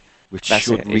hears it, which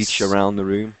should reach around the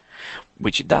room.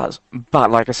 Which it does.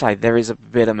 But like I say, there is a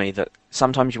bit of me that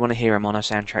sometimes you want to hear a mono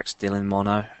soundtrack still in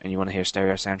mono, and you want to hear a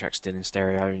stereo soundtrack still in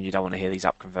stereo, and you don't want to hear these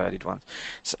up-converted ones.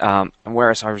 And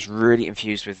whereas I was really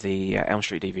infused with the Elm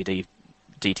Street DVD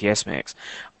DTS mix,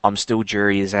 I'm still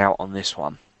jury's out on this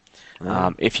one.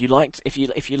 If you liked the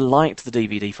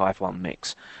DVD 5.1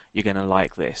 mix, you're going to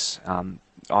like this.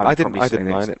 I didn't mind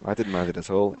it. I didn't mind it at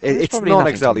all. It's not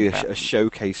exactly a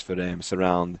showcase for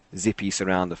zippy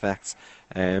surround effects,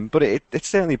 but it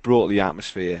certainly brought the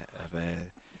atmosphere of.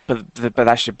 But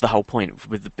that's the whole point.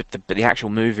 With the actual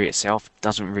movie itself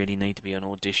doesn't really need to be an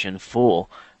audition for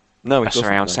a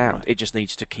surround sound. Right. It just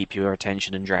needs to keep your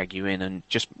attention and drag you in and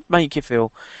just make you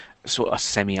feel sort of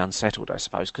semi-unsettled, I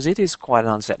suppose, because it is quite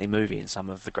an unsettling movie in some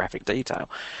of the graphic detail,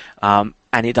 and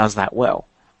it does that well.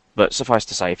 But suffice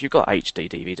to say, if you've got HD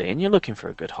DVD and you're looking for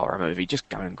a good horror movie, just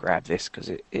go and grab this, because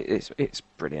it's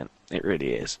brilliant. It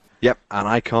really is. Yep, and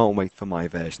I can't wait for my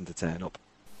version to turn up.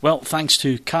 Well, thanks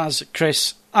to Kaz,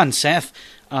 Chris and Seth,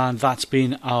 and that's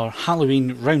been our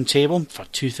Halloween Roundtable for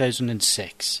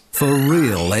 2006. For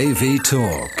real AV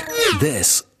talk,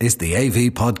 this is the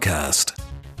AV Podcast.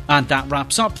 And that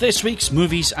wraps up this week's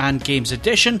Movies and Games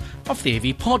edition of the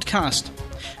AV Podcast.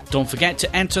 Don't forget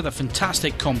to enter the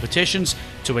fantastic competitions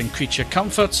to win Creature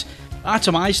Comforts,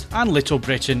 Atomised and Little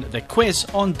Britain the Quiz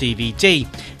on DVD.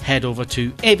 Head over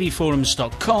to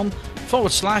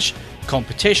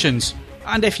avforums.com/competitions.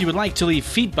 And if you would like to leave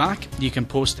feedback, you can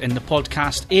post in the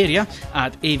podcast area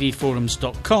at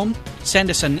avforums.com, send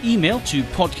us an email to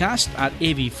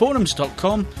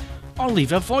podcast@avforums.com, or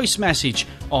leave a voice message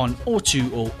on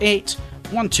 0208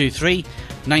 123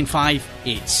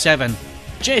 9587.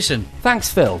 Jason.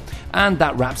 Thanks, Phil. And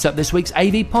that wraps up this week's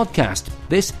AV Podcast.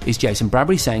 This is Jason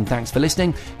Bradbury saying thanks for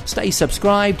listening. Stay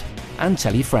subscribed and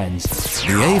tell your friends.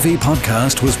 The AV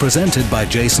Podcast was presented by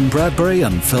Jason Bradbury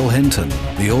and Phil Hinton.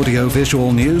 The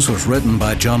audio-visual news was written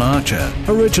by John Archer.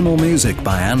 Original music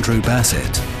by Andrew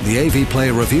Bassett. The AV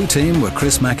Play review team were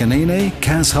Chris McAnini,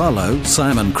 Kaz Harlow,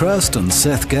 Simon Crust and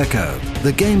Seth Gecko.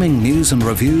 The gaming news and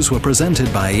reviews were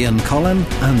presented by Ian Collin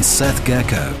and Seth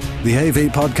Gecko. The AV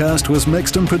podcast was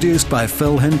mixed and produced by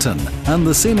Phil Hinton, and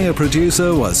the senior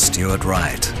producer was Stuart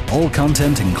Wright. All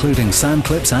content, including sound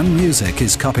clips and music,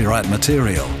 is copyright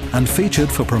material and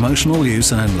featured for promotional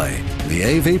use only. The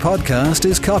AV podcast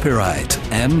is copyright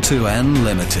M2N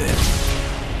Limited.